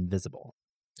he's invisible.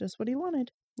 Just what he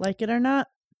wanted. Like it or not.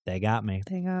 They got me.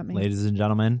 Ladies and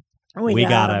gentlemen, we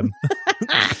got him.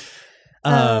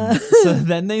 So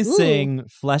then they sing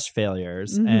Flesh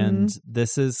Failures, and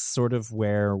this is sort of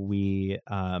where we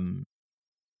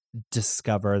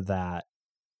discover that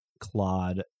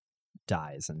Claude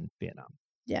dies in Vietnam.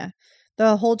 Yeah.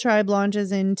 The whole tribe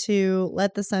launches into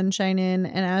Let the Sun Shine In,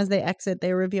 and as they exit,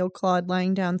 they reveal Claude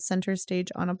lying down center stage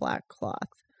on a black cloth.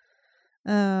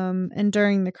 And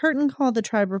during the curtain call, the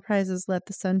tribe reprises Let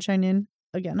the Sun Shine In,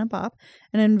 again a bop,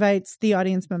 and invites the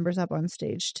audience members up on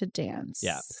stage to dance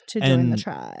to join the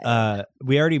tribe.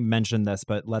 We already mentioned this,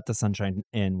 but Let the Sunshine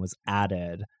In was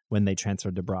added when they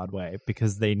transferred to Broadway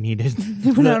because they needed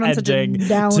the ending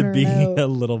to be a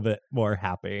little bit more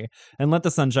happy. And Let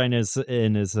the Sunshine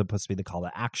In is supposed to be the call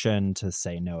to action to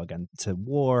say no again to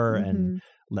war and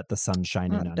let the sun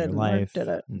shine in on your life.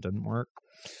 It didn't work.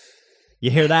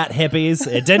 You hear that, hippies?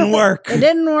 It didn't work. It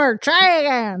didn't work. Try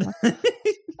again.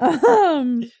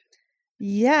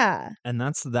 Yeah. And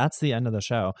that's the end of the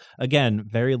show. Again,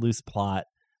 very loose plot,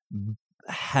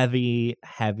 heavy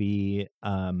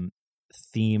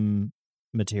theme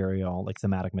material, like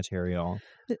thematic material.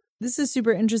 This is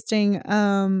super interesting.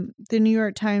 The New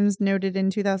York Times noted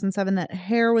in 2007 that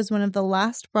Hair was one of the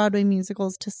last Broadway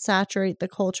musicals to saturate the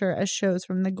culture as shows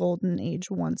from the Golden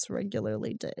Age once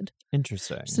regularly did.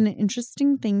 Interesting. It's an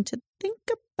interesting thing to think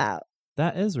about.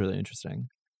 That is really interesting.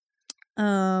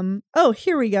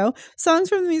 Here we go. Songs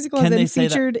from the musical have been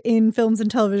featured in films and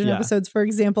television episodes. For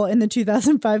example, in the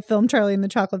 2005 film Charlie and the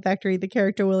Chocolate Factory, the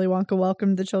character Willy Wonka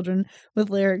welcomed the children with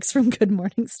lyrics from Good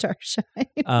Morning Starshine.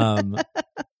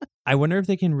 I wonder if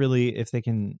they can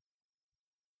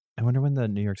I wonder when the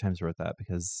New York Times wrote that,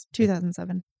 because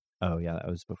 2007. Oh yeah, that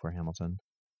was before Hamilton.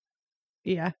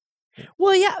 Yeah.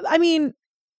 Well, yeah, I mean,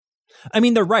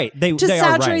 they're right. They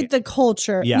saturate right. the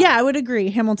culture. Yeah, I would agree.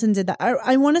 Hamilton did that.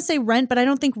 I want to say Rent, but I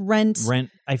don't think Rent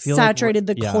I feel saturated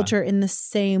the culture in the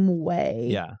same way.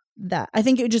 Yeah. That I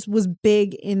think it just was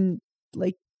big in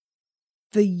like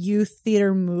the youth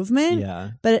theater movement.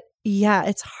 Yeah. But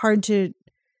it's hard to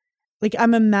like,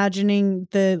 I'm imagining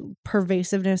the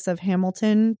pervasiveness of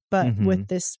Hamilton, but with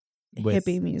this with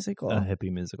hippie musical. a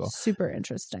hippie musical. Super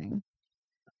interesting.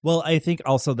 Well, I think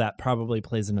also that probably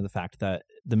plays into the fact that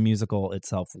the musical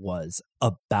itself was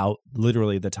about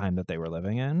literally the time that they were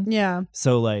living in. Yeah.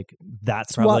 So like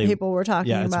that's It's probably what people were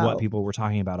talking it's about. what people were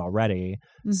talking about already.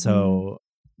 Mhm. So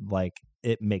like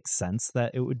it makes sense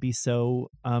that it would be so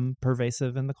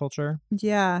pervasive in the culture.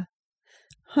 Yeah.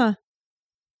 Huh.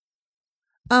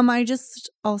 I just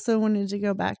also wanted to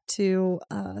go back to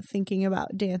thinking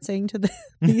about dancing to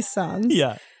these songs.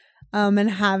 Yeah. And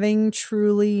having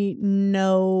truly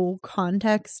no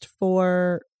context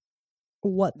for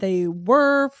what they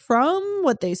were from,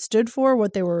 what they stood for,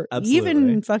 what they were Absolutely.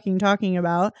 even fucking talking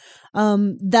about.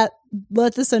 That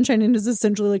Let the Sunshine In is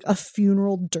essentially like a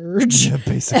funeral dirge. Yeah,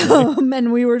 basically.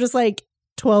 And we were just like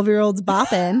 12-year-olds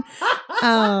bopping.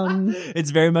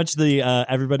 It's very much the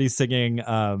everybody's singing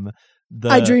the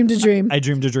I Dreamed a Dream. I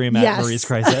Dreamed a Dream at Yes. Marie's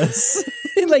Crisis.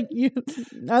 Like you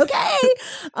okay.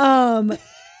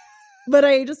 But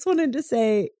I just wanted to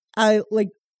say I like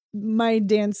my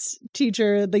dance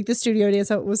teacher, like the studio dance,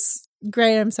 it was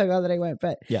great. I'm so glad that I went.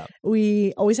 But Yeah.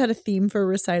 we always had a theme for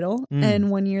recital.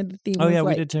 And one year the theme was yeah,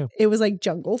 like, we did too. it was like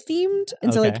jungle themed.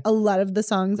 And so like Okay. a lot of the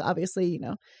songs, obviously, you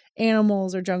know,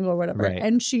 animals or jungle or whatever. Right.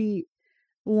 And she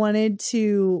wanted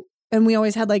to, and we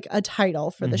always had like a title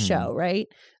for the Mhm. show, right?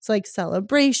 It's like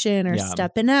Celebration or Yeah.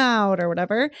 Stepping Out or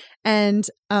whatever. And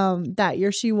that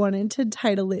year she wanted to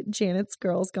title it Janet's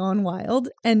Girls Gone Wild.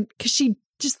 And because she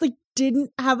just like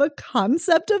didn't have a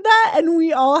concept of that. And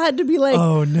we all had to be like,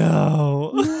 oh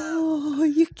no. no,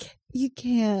 you can't. You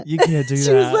can't. You can't do She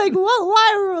that. was like, "What?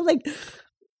 Why were we like?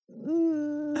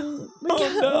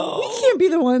 We can't be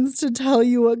the ones to tell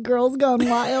you what Girls Gone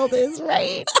Wild is,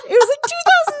 right?" It was like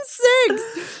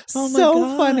 2006. Oh my So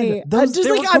God. funny. Those- I'm just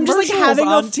there like were I'm just like commercials having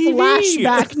a on TV.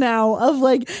 flashback now of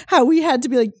like how we had to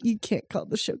be like, you can't call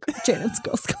the show Janet's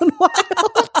Girls Gone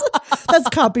Wild. That's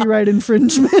copyright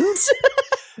infringement.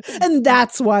 And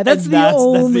that's why. That's And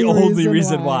the only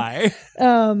reason why.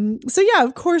 So yeah,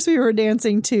 of course we were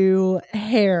dancing to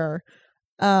Hair.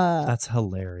 That's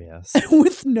hilarious.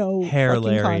 With no Hair fucking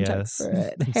hilarious. context for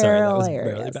it. I'm Hair sorry, that was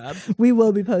hilarious. really bad. We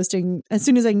will be posting as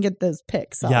soon as I can get those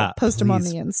pics. I'll Yeah, post them on the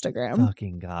please. Instagram.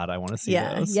 Fucking God, I want to see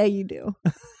Yeah, those. yeah, you do.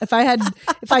 If I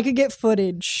could get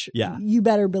footage, Yeah. you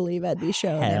better believe I'd be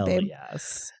showing Hell it, babe.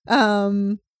 yes.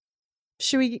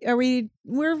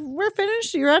 We're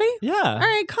finished? You ready? Yeah. All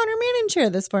right, Connor Manning, share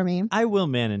this for me. I will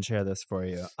man and share this for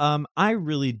you. I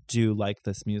really do like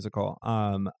this musical.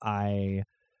 I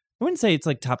wouldn't say it's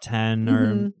like top 10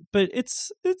 or but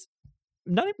it's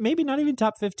not maybe not even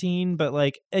top 15, but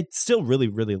like I still really,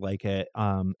 really like it.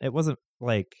 It wasn't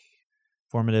like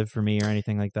formative for me or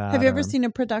anything like that. Have you ever seen a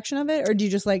production of it, or do you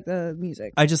just like the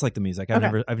music? I just like the music.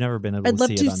 Okay. I've never been able I'd to love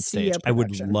see to it on see stage. a I would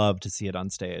production. love to see it on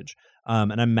stage.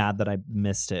 And I'm mad that I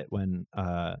missed it when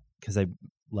because I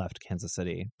left Kansas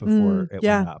City before it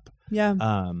yeah. went up. Yeah.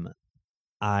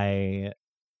 I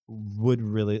would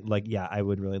really I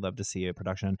would really love to see a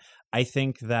production. I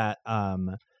think that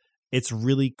it's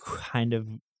really kind of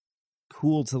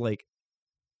cool to like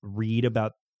read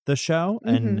about the show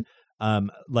and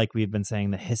like we've been saying,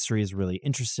 the history is really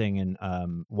interesting and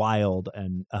wild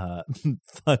and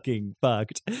fucking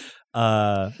fucked.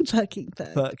 Fucking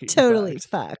fucked. Fucking Totally fucked.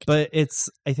 fucked. But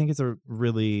I think it's a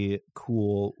really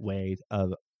cool way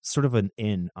of sort of an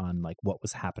in on like what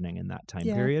was happening in that time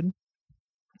period.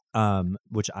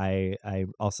 Which I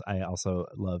also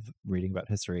love reading about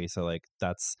history, so like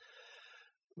that's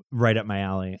right up my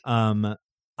alley.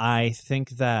 I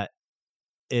think that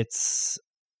it's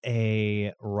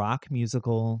a rock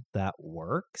musical that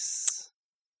works.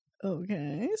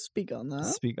 Okay, speak on that.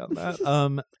 Speak on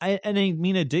that. I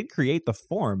mean, it did create the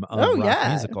form of Oh, rock yeah.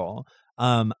 musical.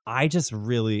 I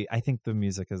think the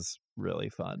music is really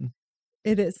fun.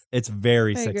 It is. It's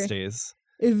very I agree. 60s.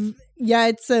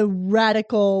 It's a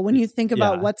radical, when you think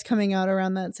about Yeah. what's coming out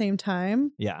around that same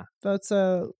time, Yeah. that's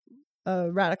a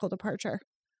radical departure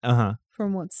Uh-huh.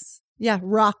 from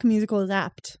rock musical is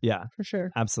apt, Yeah. for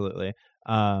sure. Absolutely.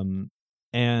 And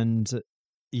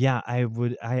yeah, I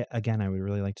would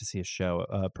really like to see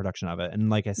a production of it. And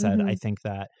like I said, I think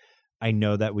that I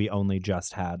know that we only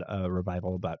just had a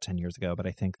revival about 10 years ago, but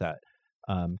I think that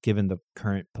given the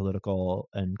current political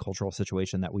and cultural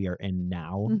situation that we are in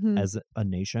now as a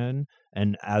nation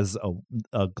and as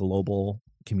a global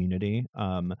community,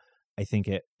 I think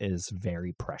it is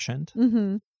very prescient.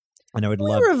 And I would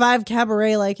love revive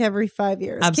Cabaret like every 5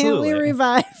 years. Absolutely. Can't we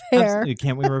revive Hair? Absolutely.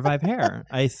 Can't we revive Hair?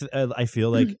 I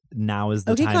feel like now is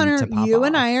the Okay, time Connor, to pop you off.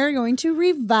 and I are going to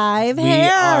revive We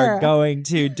Hair. are going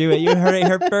to do it. You heard it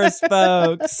here first,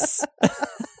 folks.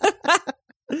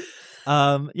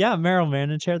 Yeah, Meryl, man,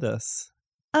 and share this.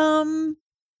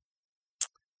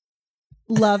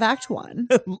 Love Act 1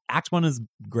 Act 1 is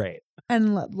great.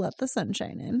 and Let the Sun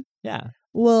Shine In Yeah,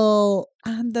 will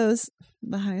add those,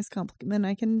 the highest compliment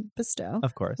I can bestow.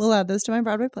 of course. We'll add those to my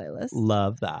Broadway playlist.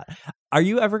 Love that. Are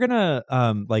you ever gonna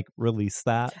like release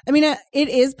that? I mean, it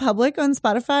is public on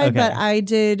Spotify, Okay. but I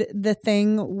did the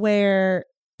thing where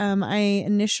I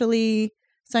initially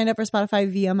signed up for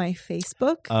Spotify via my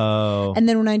Facebook. Oh, And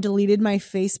then when I deleted my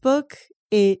Facebook,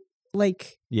 it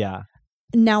like yeah.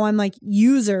 now I'm like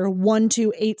user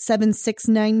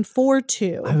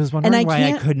 128766942. I was wondering why I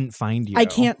can't- couldn't find you. I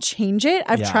can't change it.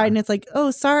 I've Yeah. tried and it's like,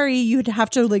 oh, sorry, you'd have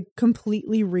to like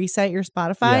completely reset your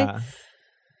Spotify. Yeah.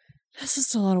 That's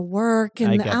just a lot of work, I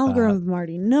and the get algorithm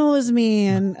already knows me,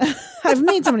 and I've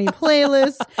made so many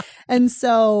playlists, and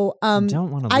so Don't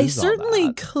want to. I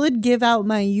certainly could give out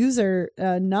my user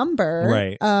number,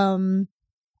 Right. Or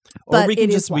or we can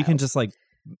just like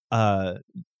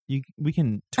we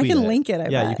can I tweet can it. link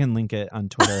it. Yeah, bet. you can link it on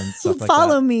Twitter and stuff like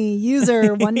Follow that. me,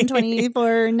 user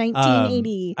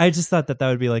 1241980. I just thought that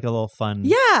would be like a little fun.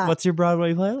 Yeah. What's your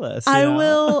Broadway playlist? I you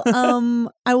know?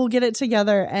 will I will get it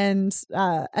together and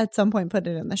at some point put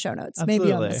it in the show notes,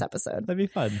 maybe on Absolutely. this episode. That'd be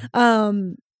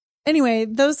fun. Anyway,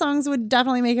 those songs would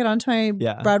definitely make it onto my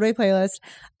Yeah. Broadway playlist.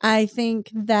 I think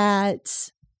that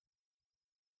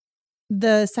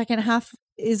the second half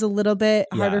is a little bit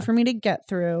harder Yeah. for me to get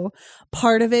through.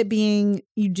 Part of it being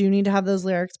you do need to have those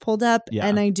lyrics pulled up. Yeah.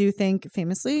 And I do think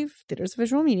famously theater's a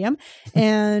visual medium.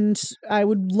 And I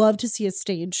would love to see a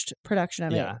staged production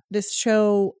of Yeah. it. This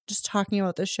show, just talking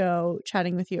about the show,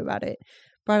 chatting with you about it,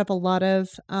 brought up a lot of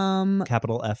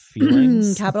Capital F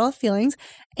feelings. capital F feelings,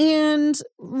 and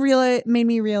made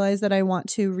me realize that I want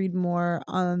to read more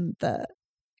on the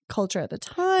culture at the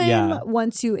time. Yeah.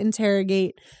 Once you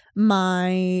interrogate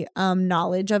my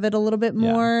knowledge of it a little bit Yeah.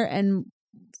 more and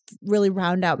really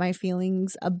round out my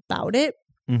feelings about it.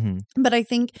 Mm-hmm. But I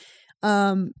think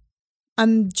I'm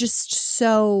just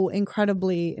so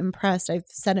incredibly impressed. I've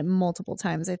said it multiple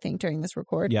times, I think, during this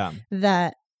record, Yeah.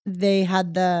 that they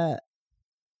had the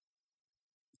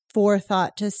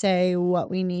forethought to say what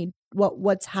we need,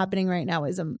 what's happening right now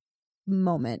is a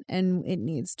moment and it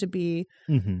needs to be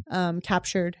Mm-hmm.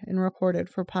 captured and recorded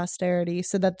for posterity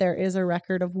so that there is a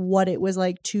record of what it was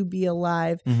like to be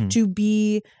alive, Mm-hmm. to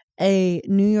be a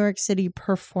New York City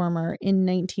performer in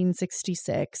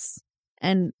 1966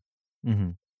 and Mm-hmm.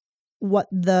 what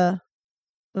the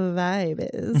vibe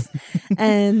is.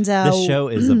 And The show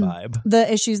is a vibe.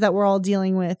 the issues that we're all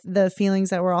dealing with, the feelings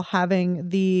that we're all having,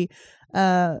 the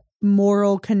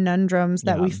moral conundrums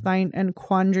that we Yeah. find and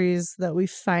quandaries that we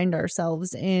find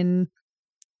ourselves in,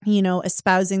 you know,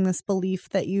 espousing this belief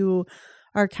that you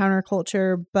are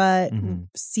counterculture, but Mhm.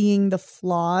 seeing the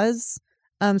flaws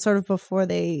sort of before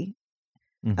they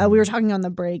Mhm. we were talking on the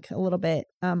break a little bit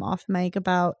off mic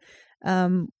about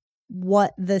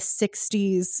what the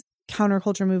 60s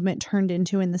counterculture movement turned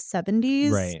into in the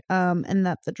 70s, Right. And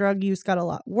that the drug use got a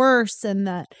lot worse, and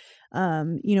that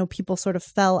you know, people sort of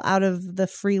fell out of the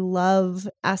free love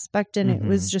aspect, and it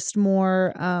was Mhm. just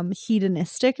more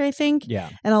hedonistic, I think, Yeah.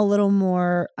 and a little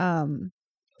more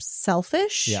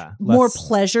selfish, Yeah, more less-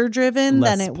 pleasure driven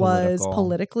than less it was political.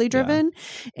 politically Yeah. driven.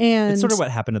 And It's sort of what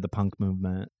happened to the punk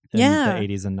movement in Yeah. the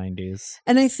 80s and 90s.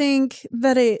 And I think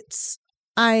that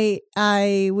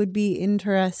I would be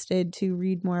interested to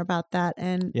read more about that,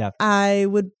 and Yeah. I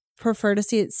would prefer to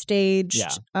see it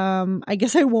staged. Yeah. I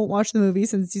guess I won't watch the movie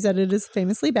since you said it is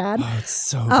famously bad. Oh, it's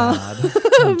so Um, bad.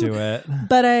 Don't do it.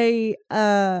 But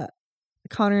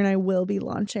Connor and I will be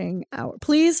launching our.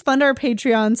 Please fund our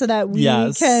Patreon so that we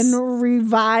Yes. can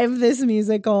revive this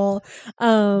musical.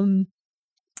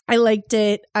 I liked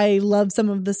it. I love some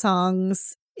of the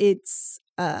songs. It's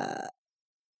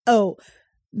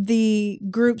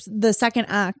the second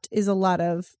act is a lot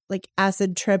of like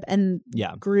acid trip and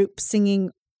Yeah. group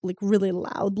singing like really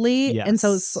loudly, and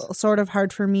so it's Yes. sort of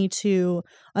hard for me to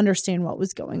understand what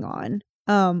was going on.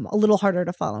 A little harder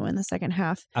to follow in the second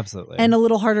half, Absolutely. and a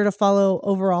little harder to follow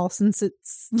overall since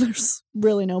there's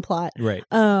really no plot. right.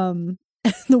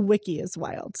 The wiki is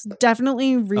wild.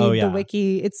 Definitely read yeah. the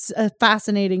wiki. It's a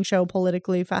fascinating show,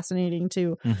 politically fascinating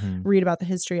to Mhm. read about the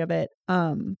history of it.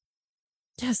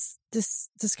 Yes, this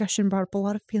discussion brought up a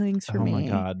lot of feelings for Oh me. my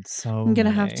God. So I'm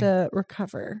gonna have many. to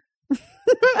recover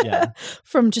Yeah.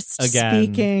 from just Again,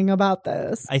 speaking about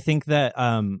this. I think that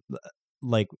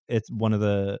like it's one of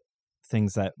the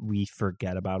things that we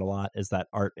forget about a lot is that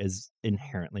art is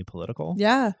inherently political.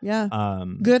 Yeah. Good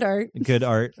Good art.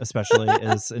 art especially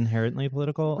is inherently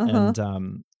political. Uh-huh.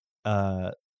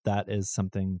 And that is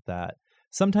something that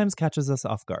sometimes catches us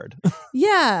off guard.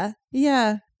 Yeah.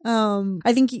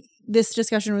 I think this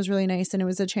discussion was really nice, and it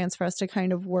was a chance for us to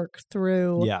kind of work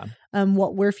through Yeah.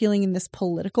 what we're feeling in this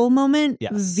political moment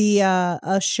Yes. via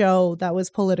a show that was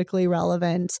politically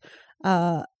relevant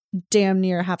damn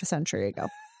near half a century ago.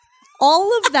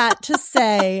 All of that to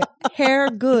say,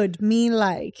 Hair good, me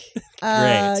like.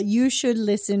 Great. You should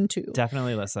listen to.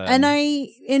 Definitely listen. And I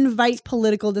invite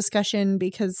political discussion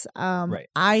because Right.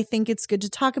 I think it's good to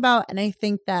talk about. And I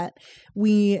think that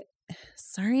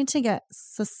sorry to get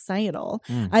societal.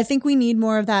 Mm. I think we need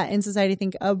more of that in society. I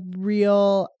think a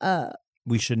real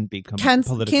we shouldn't be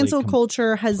politically cancel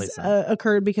culture has complacent.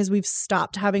 occurred because we've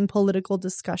stopped having political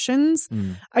discussions.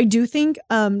 Mm. I do think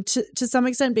to some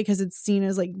extent because it's seen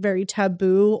as like very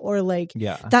taboo or like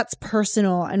Yeah. that's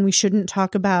personal and we shouldn't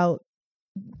talk about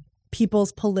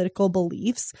people's political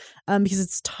beliefs because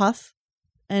it's tough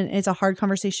and it's a hard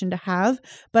conversation to have.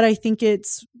 But I think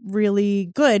it's really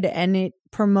good and it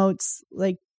promotes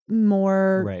like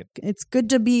more. Right. It's good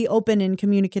to be open and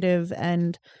communicative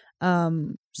and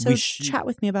so chat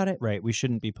with me about it. Right. We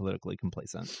shouldn't be politically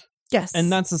complacent. Yes.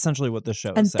 And that's essentially what the show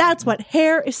and is saying. that's what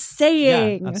Hair is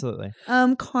saying. Yeah, absolutely.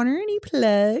 Connor, any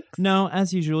plugs? No,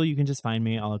 as usual, you can just find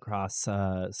me all across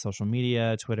social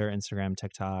media, Twitter, Instagram,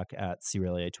 TikTok at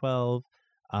CRelia12.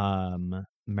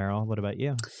 Meryl, what about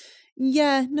you?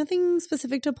 Yeah, nothing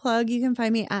specific to plug. You can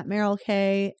find me at Meryl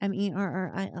K,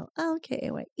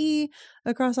 MERRILLKAYE,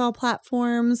 across all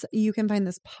platforms. You can find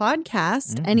this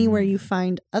podcast anywhere you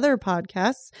find other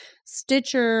podcasts: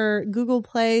 Stitcher, Google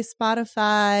Play,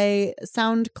 Spotify,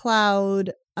 SoundCloud,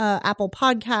 Apple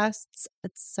Podcasts,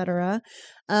 etc.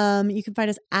 You can find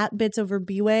us at Bits Over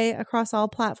B-Way across all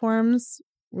platforms.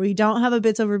 We don't have a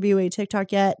Bits Over B-Way TikTok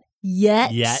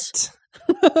yet.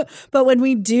 But when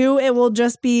we do, it will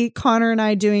just be Connor and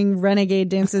I doing renegade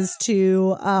dances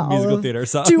to musical theater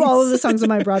songs. To all of the songs on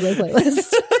my Broadway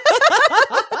playlist.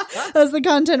 That's the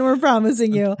content we're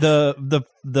promising you.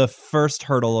 The first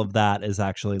hurdle of that is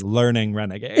actually learning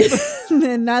Renegade.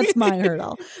 And that's my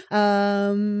hurdle.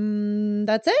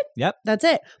 That's it. Yep. That's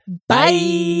it.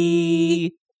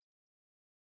 Bye.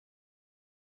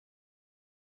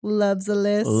 Loves a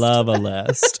list. Love a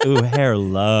list. Ooh, Hair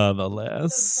love a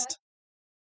list.